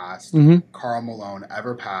ever passed, Karl Malone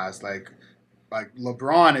ever passed. Like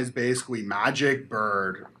LeBron is basically Magic,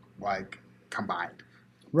 Bird, like combined.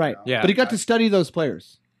 Right. Yeah. But he got to study those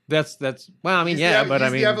players. That's well, I mean, the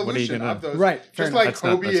evolution of those. Right. Just like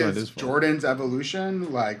Kobe is Jordan's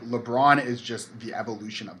evolution, like LeBron is just the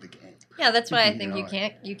evolution of the game. Yeah, that's why I think you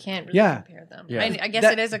can't really compare them. Yeah. I guess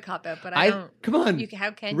it is a cop out, but I don't. Come on,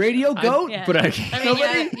 how can radio you? GOAT? Yeah. But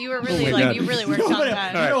you were really you really worked on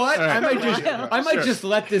that. You know what? I might just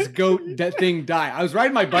let this GOAT thing die. I was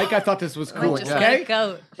riding my bike. I thought this was cool. Okay,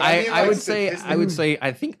 GOAT. I would say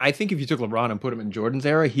I think if you took LeBron and put him in Jordan's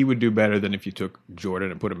era, he would do better than if you took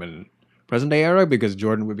Jordan and put him in present day era, because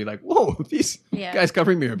Jordan would be like, whoa, these guys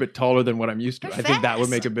covering me are a bit taller than what I'm used to. I think that would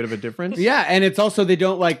make a bit of a difference. Yeah, and it's also they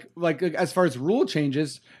don't like as far as rule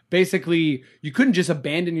changes, basically you couldn't just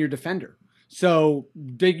abandon your defender. So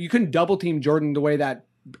you couldn't double team Jordan the way that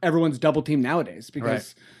everyone's double team nowadays,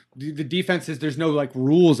 because the defense is, there's no like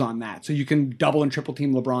rules on that. So you can double and triple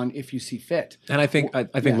team LeBron if you see fit. And I think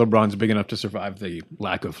LeBron's big enough to survive the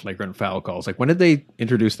lack of flagrant foul calls. Like, when did they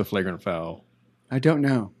introduce the flagrant foul? I don't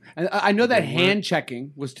know. And I know that hand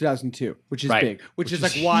checking was 2002, which is big, which is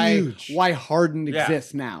like huge. why Harden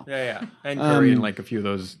exists now. Yeah. And Curry and like a few of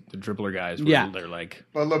those the dribbler guys where they're like,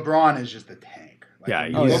 but LeBron is just a tank.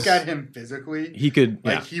 Like, look at him physically. He could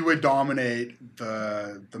he would dominate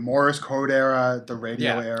the Morris Code era, the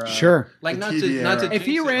radio era. Sure. Like not to if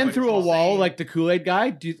he ran through a wall like the Kool-Aid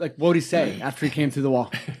guy, what would he say after he came through the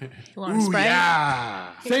wall? You want a Sprite?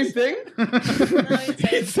 Yeah. Same thing?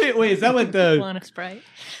 Wait, is that what the... Want a Sprite?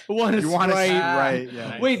 Want a Sprite? Right,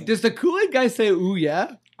 yeah. Wait, does the Kool-Aid guy say, ooh,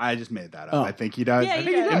 yeah? I just made that up. I think he does. Yeah, I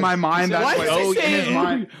think he does. In my mind, that's what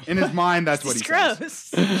in his mind, that's what he gross.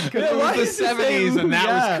 says. It was the 70s and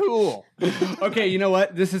that was cool. Okay, you know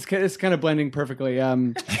what? This is kind of blending perfectly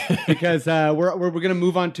because we're going to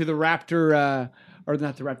move on to the Raptor, or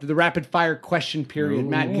not the Raptor, the rapid fire question period. Ooh.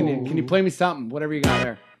 Matt, can you play me something? Whatever you got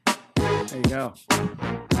there. There you go.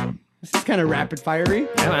 This is kind of rapid fiery.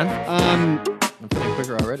 Yeah, man. I'm feeling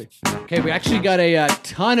quicker already. Okay, we actually got a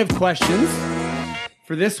ton of questions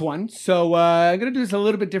for this one. So I'm going to do this a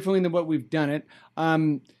little bit differently than what we've done it.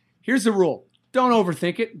 Here's the rule. Don't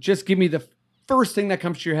overthink it. Just give me the first thing that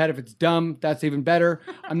comes to your head. If it's dumb, that's even better.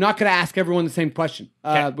 I'm not going to ask everyone the same question. We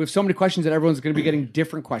have so many questions that everyone's going to be getting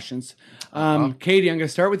different questions. Katie, I'm going to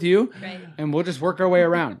start with you, and we'll just work our way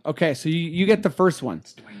around. Okay, so you get the first one.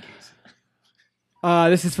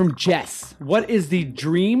 This is from Jess. What is the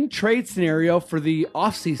dream trade scenario for the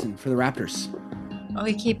offseason for the Raptors? Oh,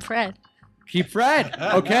 we keep Fred. Keep Fred.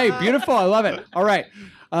 Okay, beautiful. I love it. All right.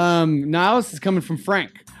 Now this is coming from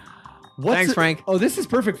Frank. Thanks, Frank. Oh, this is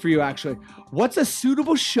perfect for you, actually. What's a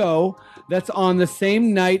suitable show that's on the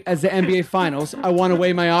same night as the NBA Finals? I want to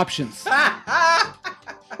weigh my options.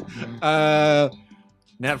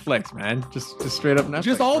 Netflix, man. Just straight up Netflix.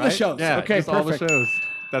 Just all the right? shows. Yeah, Okay, just perfect. all the shows.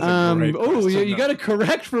 That's a great question, you got a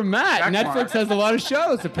correct from Matt. Check Netflix mark. has a lot of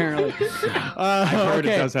shows, apparently. I heard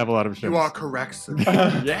okay. it does have a lot of shows. You are correct.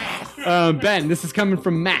 Yes. Ben, this is coming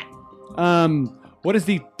from Matt. What is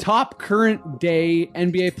the top current day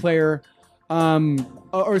NBA player?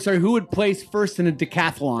 Who would place first in a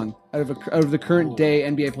decathlon out of the current day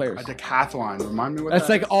NBA players? A decathlon. Remind me what That's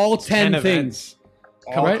like all 10 things. events.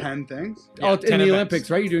 all right? 10 things. All Yeah, in 10 the events. Olympics,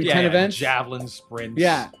 right? You're doing 10 events. Javelin, sprints.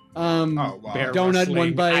 Yeah. Oh, wow. Bear Donut, wrestling. one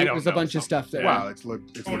I bite. don't There's a know, bunch of stuff there. Wow, it's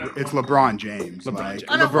LeBron James. Like,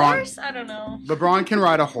 On a horse? I don't know. LeBron can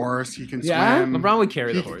ride a horse. He can Yeah? swim. LeBron would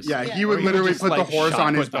carry the He- horse. Yeah, he would Or he would literally just, put the like, horse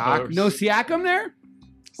on his shot-put the back. horse. No Siakam there?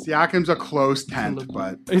 Siakam's a close 10th,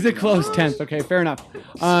 but He's a close 10th. Okay, fair enough.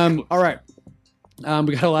 All right. We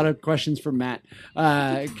got a lot of questions from Matt.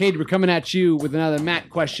 Kate, we're coming at you with another Matt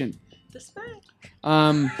question. This way.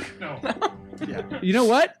 You know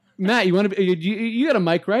what? Matt, you want to be, you got a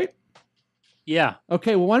mic, right? Yeah.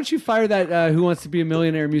 Okay, well, why don't you fire that Who Wants to Be a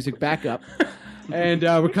Millionaire music back up? And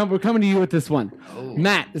we're coming to you with this one.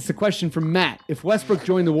 Matt, this is a question from Matt. If Westbrook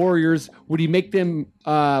joined the Warriors, would he make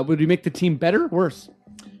the team better or worse?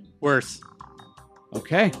 Worse.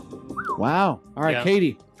 Okay. Wow. All right, Yeah.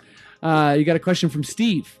 Katie. You got a question from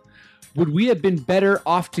Steve. Would we have been better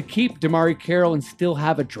off to keep Damari Carroll and still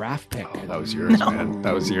have a draft pick? Oh, that was yours, man.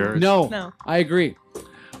 That was yours. No. I agree.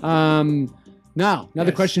 Now,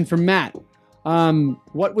 another question from Matt.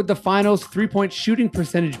 What would the finals 3-point shooting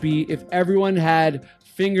percentage be if everyone had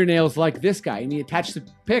fingernails like this guy? And he attached the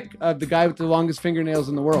pic of the guy with the longest fingernails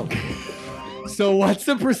in the world. So what's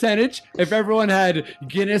the percentage if everyone had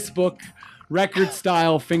Guinness Book record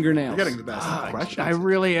style fingernails? you're getting the best questions. I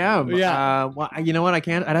really am. Yeah. Well, you know what? I'd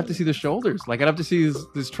have to see the shoulders. Like, I'd have to see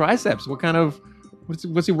his triceps. What kind of...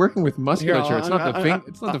 What's he working with? Musculature. It's not the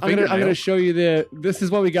fingernail. I'm going to show you this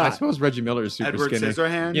is what we I got. suppose Reggie Miller is super Edward skinny.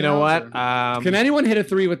 Scissorhands You know what? Can anyone hit a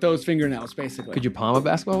 3 with those fingernails, basically? Could you palm a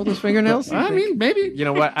basketball with those fingernails? I mean, maybe. You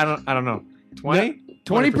know what? I don't know. 20?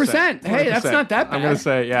 20%. Hey, that's not that bad. I'm gonna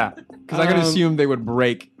say yeah, because I'm gonna assume they would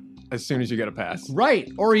break as soon as you get a pass. Right.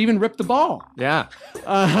 Or even rip the ball. Yeah.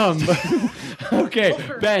 Okay,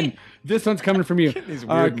 Ben, this one's coming from you. These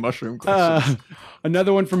weird mushroom questions.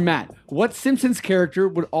 Another one from Matt. What Simpsons character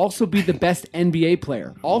would also be the best NBA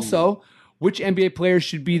player? Also, which NBA player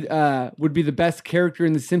would be the best character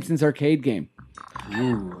in the Simpsons arcade game?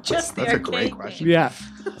 Just the That's a arcade great game. question. Yeah,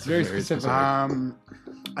 it's very specific.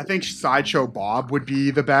 I think Sideshow Bob would be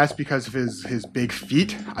the best because of his big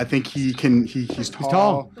feet. I think he's tall.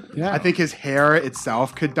 tall. Yeah. I think his hair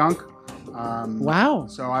itself could dunk. Wow.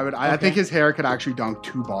 So I think his hair could actually dunk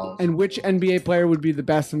 2 balls. And which NBA player would be the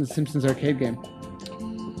best in the Simpsons arcade game?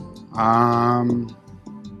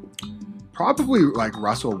 Probably like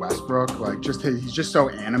Russell Westbrook. Like he's just so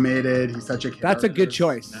animated. He's such a character. That's a good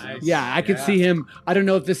choice. Nice. Yeah, I could see him. I don't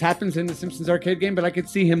know if this happens in the Simpsons arcade game, but I could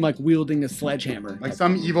see him like wielding a sledgehammer. Like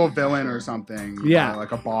some evil villain or something. Yeah.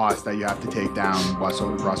 Like a boss that you have to take down.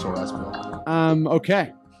 Russell Westbrook.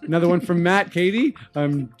 Okay. Another one from Matt. Katie,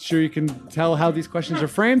 I'm sure you can tell how these questions are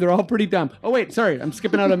framed. They're all pretty dumb. Oh, wait, sorry. I'm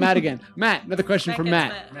skipping out on Matt again. Matt, another question from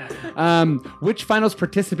Matt. Which finals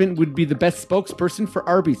participant would be the best spokesperson for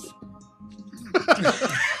Arby's?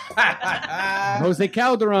 Jose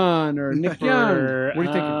Calderon or Nick Young? What do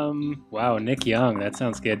you think? Wow, Nick Young. That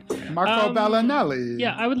sounds good. Marco Bellinelli.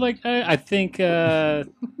 Yeah, I would like. I think. I'm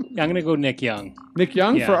gonna go Nick Young. Nick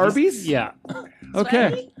Young Yeah, for Arby's? Yeah.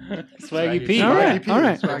 Okay. Swaggy Pete. All right. All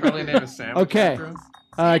right. Probably name is Sam. Okay.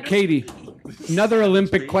 Katie, another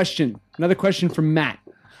Olympic question. Another question from Matt.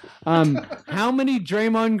 How many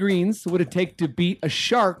Draymond Greens would it take to beat a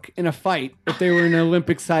shark in a fight if they were in an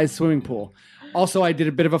Olympic-sized swimming pool? Also, I did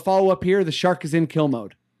a bit of a follow-up here. The shark is in kill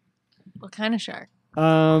mode. What kind of shark?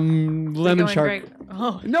 Lemon Going shark. great.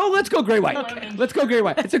 Oh. No, let's go great white. Let's go great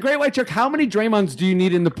white. It's a great white shark. How many Draymonds do you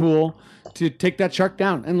need in the pool to take that shark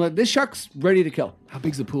down? And this shark's ready to kill. How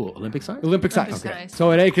big's the pool? Olympic size? Olympic size. Olympic size.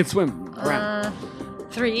 So it can swim around.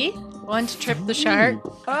 3. 1 to trip the shark.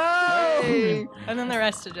 Oh! And then the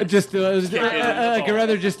rest of just. I'd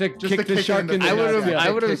rather just kick the kick shark in the I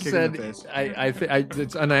would have Kick in said the face.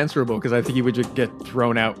 it's unanswerable because I think he would just get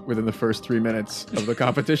thrown out within the first 3 minutes of the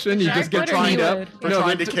competition. You Shark just get would or he teed up. would? For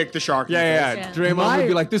trying to kick the shark. in the Yeah. face. Yeah. Draymond would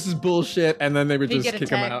be like, "This is bullshit," and then they would He'd just get kick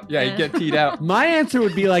him attacked. out. Yeah, he'd get teed out. My answer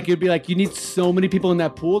would be you need so many people in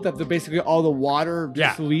that pool that basically all the water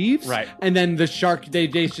just leaves. Right. And then the shark, they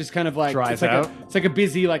just kind of like, Dries it's like out. it's like a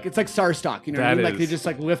busy, it's like SAR stock, you know what I That mean? Like they is- just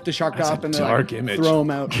lift the shark that's up a and dark image. throw him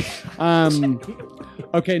out.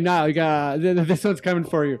 Okay, now you got, this one's coming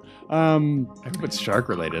for you. I hope it's shark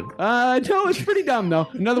related. No, it's pretty dumb though.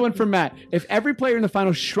 Another one from Matt. If every player in the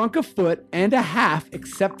final shrunk a foot and a half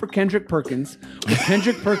except for Kendrick Perkins, would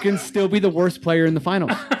Kendrick Perkins still be the worst player in the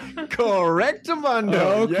finals? Correct,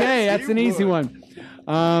 Amundo. Okay, that's an easy one.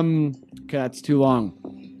 Okay, that's too long.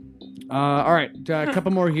 All right, a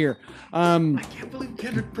couple more here. I can't believe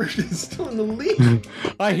Kendrick Perkins is still in the league.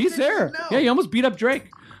 He's there. Yeah, he almost beat up Drake.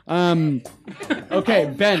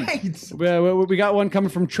 Okay, Ben. We got one coming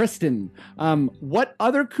from Tristan. What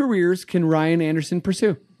other careers can Ryan Anderson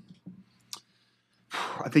pursue?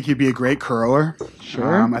 I think he'd be a great curler.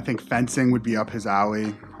 Sure. I think fencing would be up his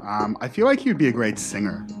alley. I feel like he would be a great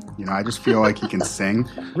singer. I just feel like he can sing.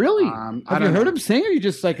 Really? I Have you don't heard know. him sing, or you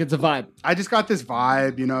just it's a vibe? I just got this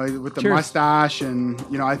vibe, with the Cheers. mustache, and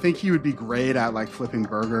I think he would be great at flipping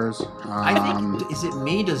burgers. I think, is it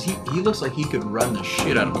me? Does he looks like he could run the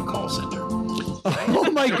shit out of a call center.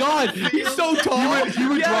 Oh my God, he's so tall. He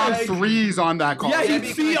would drop threes on that call. Yeah, you'd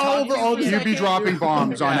see all over all the. He'd be dropping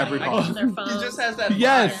bombs on every call. He just has that.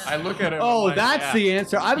 Yes. I look at him. Oh, I'm like, that's yeah. the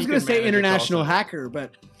answer. I was He going to can say manage a international call center. hacker,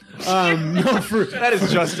 but no, for That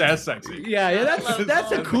is just as sexy. yeah,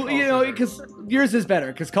 that's a cool. Because yours is better.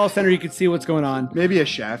 Because call center, you can see what's going on. Maybe a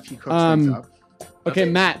chef. He cooks things up. Okay,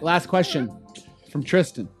 Matt. Last question from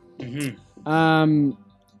Tristan.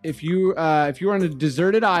 If you were on a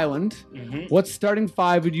deserted island, what starting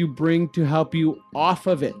five would you bring to help you off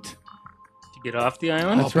of it? To get off the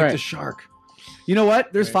island? That's right. The shark. You know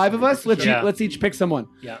what? There's 5 of us. Let's each pick someone.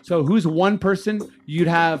 Yeah. So who's one person you'd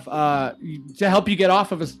have to help you get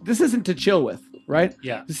off of us? This isn't to chill with, right?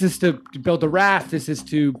 Yeah. This is to build a raft. This is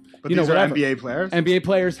to But these are whatever. NBA players. NBA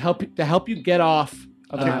players help you get off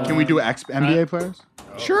of the island. Can we do NBA players?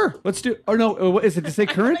 Sure. Let's do. Or no, what is it to say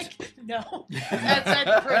current? No. That's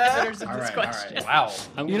not parameters of this question. Wow.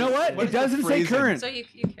 You know what? It doesn't say current. So you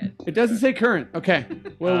could. It doesn't say current. Okay.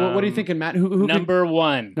 Well, what are you thinking, Matt? Who could- Number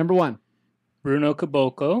one, Bruno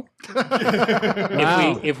Caboclo.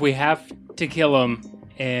 Wow. If we have to kill him,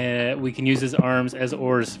 we can use his arms as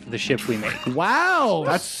oars for the ship we make. Wow.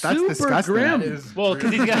 That's super disgusting. grim. That is Well,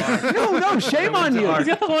 because he's got No, shame on you. he's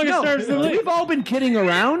got the longest arms in the league. We've all been kidding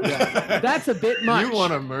around. That's a bit much. You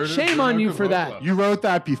wanna murder Shame Bruno on you for Caboclo. that. You wrote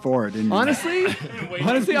that before, didn't you?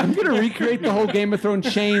 Honestly, I'm gonna recreate the whole Game of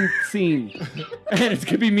Thrones shame scene, and it's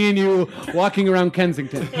gonna be me and you walking around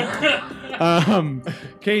Kensington.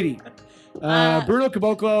 Katie, Bruno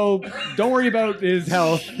Caboclo. Don't worry about his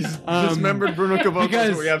health. Dismembered Bruno Caboclo because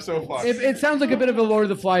is what we have so far. It sounds like a bit of a Lord of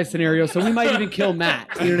the Flies scenario, so we might even kill Matt.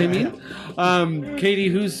 You know what I mean? Katie,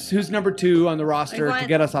 who's number 2 on the roster to want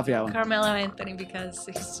get us off the island? Carmelo Anthony because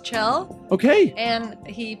he's chill Okay. and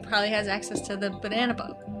he probably has access to the banana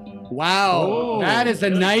boat. Wow, Oh, that is a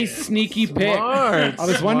nice sneaky pick. Smart, I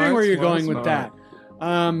was wondering where you're smart, going with that.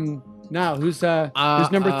 smart. Now who's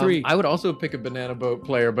number 3? I would also pick a banana boat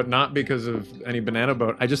player, but not because of any banana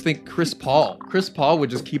boat. I just think Chris Paul. Chris Paul would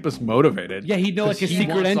just keep us motivated. Yeah, he'd know like a 'Cause he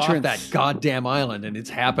secret wants off entrance. that goddamn island, and it's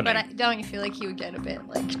happening. But don't you feel like he would get a bit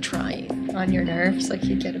trying on your nerves? Like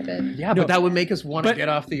he'd get a bit. yeah, but that would make us want to but get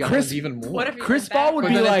off the Chris- island even more. What if he Chris went Paul back would but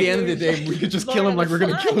be then like at the end of the day, we could just kill him like we're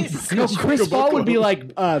gonna kill him. no, Chris Paul would be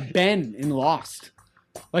like Ben in Lost.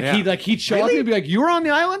 Like Yeah. he'd show up and he'd be like, "You were on the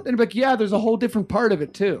island," and he'd be like, "Yeah, there's a whole different part of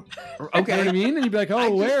it too." Okay. You know what I mean? And he'd be like,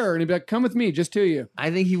 "Oh, where?" And he'd be like, "Come with me, just 2 of you."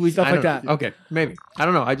 I think he would Stuff I like don't- that. Okay, maybe. I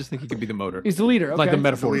don't know. I just think he could be the motor. He's the leader. Okay. Like the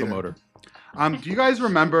metaphorical leader. motor. Do you guys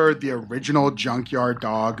remember the original Junkyard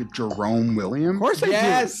Dog, Jerome Williams? Of course I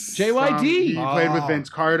Yes. do. JYD. He played with Vince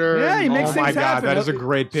Carter. Yeah, he and makes all Oh my things god, happen. that is a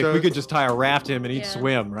great pick. So- we could just tie a raft to him and he'd Yeah.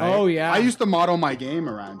 swim, right? Oh yeah. I used to model my game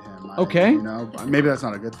around him. Okay. Maybe that's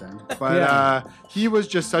not a good thing. But Yeah. he was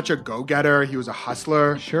just such a go-getter. He was a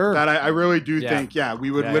hustler. Sure. That I really do Yeah. think, we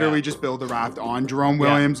would Yeah, literally yeah. just build a raft on Jerome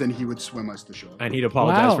Williams and he would swim us to shore. And he'd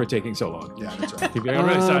apologize Wow. for taking so long. Yeah, that's right. He'd be like, I'm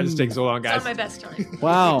really sorry it's taking so long, It's not guys. my best time.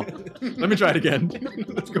 Wow. Let me try it again.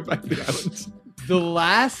 Let's go back to the islands. The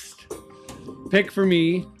last pick for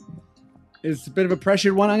me is a bit of a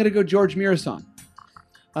pressured one. I'm going to go George Mirasan.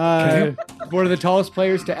 One of the tallest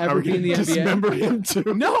players to ever be in the NBA. Dismember him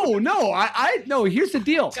too? No. Here's the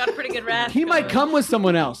deal. Got a pretty good rap. He might come with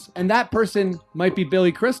someone else, and that person might be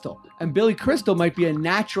Billy Crystal, and Billy Crystal might be a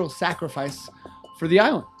natural sacrifice for the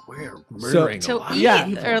island. We're murdering a lot.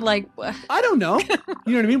 Eat, or like, I don't know. You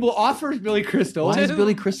know what I mean? We'll offer Billy Crystal. Why is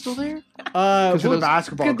Billy Crystal there? Because of the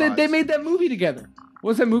basketball gods. They made that movie together. What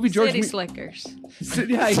was that movie? City Slickers.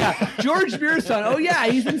 Yeah. George Mirasan. Oh yeah,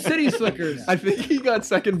 he's in City Slickers. I think he got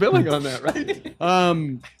second billing on that, right?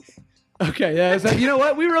 Okay, yeah. So you know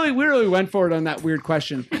what? We really went for it on that weird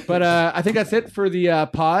question. But I think that's it for the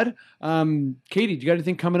pod. Katie, do you got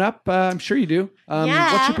anything coming up? I'm sure you do.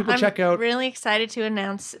 What should people check out? I'm really excited to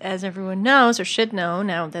announce, as everyone knows or should know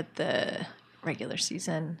now that the regular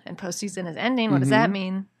season and postseason is ending. What does that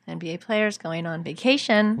mean? NBA players going on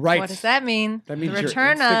vacation. Right. What does that mean? That means the your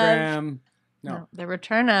return Instagram. of the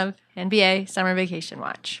return of NBA Summer Vacation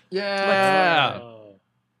Watch. Yeah.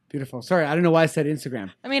 Beautiful. Sorry, I don't know why I said Instagram.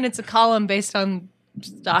 I mean, it's a column based on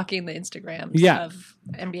stalking the Instagrams of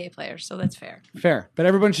NBA players, so that's fair. Fair. But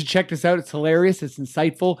everyone should check this out. It's hilarious. It's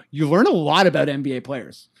insightful. You learn a lot about NBA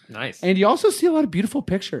players. Nice. And you also see a lot of beautiful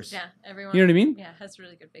pictures. Yeah, everyone. You know what I mean? Yeah, has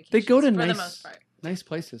really good vacations. They go to for the most part. nice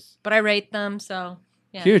places. But I rate them, so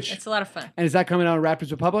yeah, huge. It's a lot of fun. And is that coming out on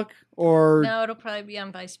Raptors Republic or? No, it'll probably be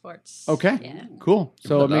on Vice Sports. Okay. Yeah. Cool.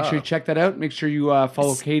 So make sure you check that out. Make sure you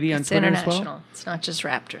follow Katie on Twitter as well. It's international. It's not just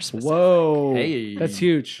Raptors specific. Whoa. Hey. That's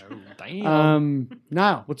huge. Oh, damn.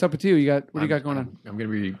 Now, what's up with you? What do you got going on? I'm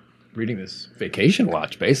going to be reading this vacation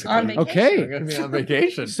watch, basically. On vacation. Okay. I'm going to be on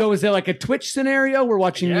vacation. So is it like a Twitch scenario? We're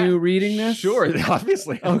watching you reading this? Sure,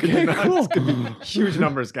 obviously. Okay, cool. It's gonna be huge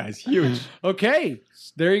numbers, guys. Huge. Okay.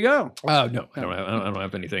 There you go. Oh, no. I don't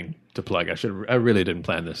have anything to plug. I really didn't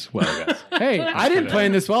plan this well, guys. Hey, I didn't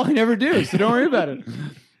plan this well. I never do, so don't worry about it.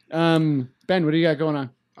 Ben, what do you got going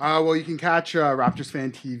on? Well, you can catch Raptors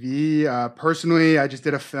Fan TV. Personally, I just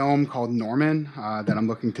did a film called Norman that I'm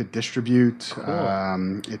looking to distribute.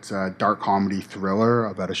 Cool. It's a dark comedy thriller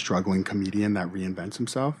about a struggling comedian that reinvents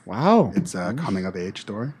himself. Wow. It's a coming-of-age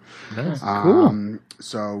story. Nice. Cool.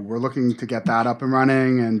 So we're looking to get that up and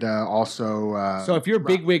running, and also... so if you're a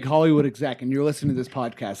bigwig Hollywood exec and you're listening to this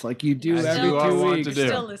podcast like you do every 2 weeks... You're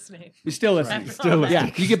still listening. You're still listening. Yeah,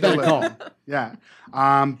 you get that call. Yeah.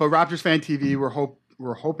 But Raptors Fan TV,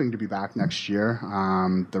 we're hoping to be back next year.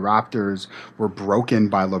 The Raptors were broken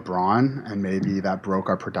by LeBron, and maybe that broke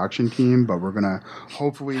our production team. But we're gonna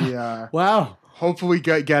hopefully, hopefully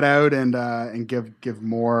get out and give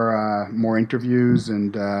more interviews,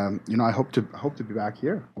 and I hope to be back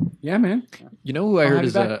here. Yeah, man. You know who I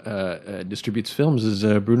heard distributes films is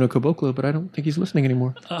Bruno Caboclo, but I don't think he's listening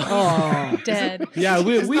anymore. Oh, dead. Yeah,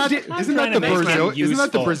 isn't that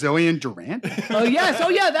the Brazilian Durant? Oh yes,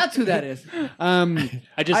 that's who that is.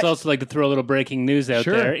 I just also like to throw a little breaking news out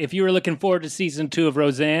there. If you were looking forward to season 2 of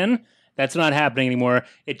Roseanne, that's not happening anymore.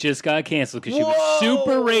 It just got canceled because she was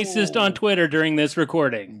super racist on Twitter during this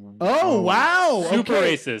recording. Oh wow, super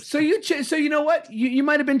racist. So you know what? You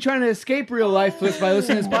might have been trying to escape real life by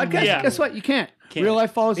listening to this podcast. Yeah. Guess what? You can't. Real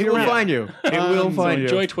life follows you. It will find you. It will find you.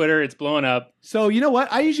 Enjoy Twitter. It's blowing up. So you know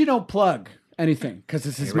what? I usually don't plug anything because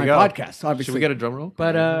this is my podcast. Obviously, should we get a drum roll?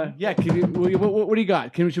 But yeah, can you, what do you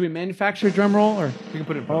got? Should we manufacture a drum roll, or we can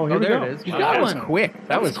put it? Oh, here we go. It is. You got one. That was quick.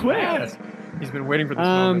 That was quick. Yes. He's been waiting for this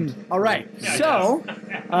moment. All right. So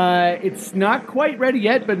it's not quite ready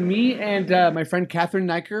yet, but me and my friend Catherine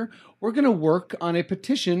Niker, we're going to work on a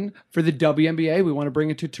petition for the WNBA. We want to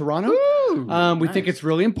bring it to Toronto. We think it's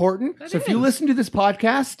really important. If you listen to this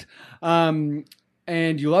podcast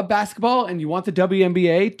and you love basketball and you want the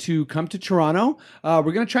WNBA to come to Toronto,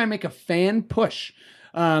 we're going to try and make a fan push.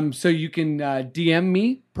 So you can DM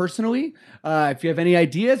me personally. If you have any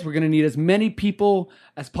ideas, we're going to need as many people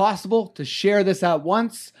as possible to share this at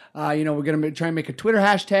once. We're going to try and make a Twitter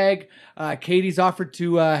hashtag. Katie's offered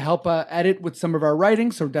to help edit with some of our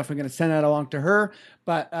writing, so we're definitely going to send that along to her.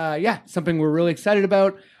 But something we're really excited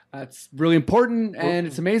about. It's really important and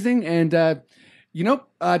it's amazing. And,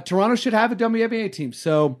 Toronto should have a WNBA team.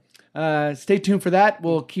 So stay tuned for that.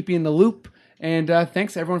 We'll keep you in the loop. And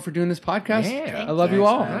thanks everyone for doing this podcast. Yeah, I love you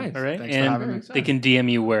all. Nice. All right, Thanks for having me. they can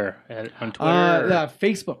DM you where on Twitter.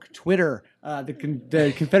 Facebook, Twitter,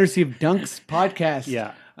 the Confederacy of Dunks podcast.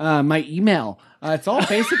 Yeah. My email. It's all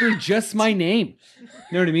basically just my name. You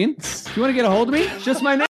know what I mean? If you want to get a hold of me, it's just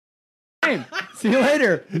my name. See you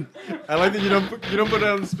later. I like that you don't put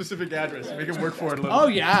down a specific address. Make it work for it a little. Oh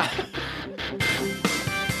yeah.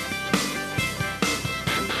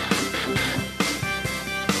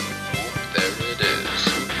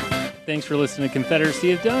 Thanks for listening to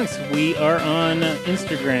Confederacy of Dunks. We are on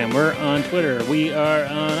Instagram. We're on Twitter. We are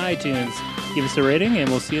on iTunes. Give us a rating, and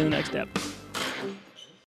we'll see you in the next episode.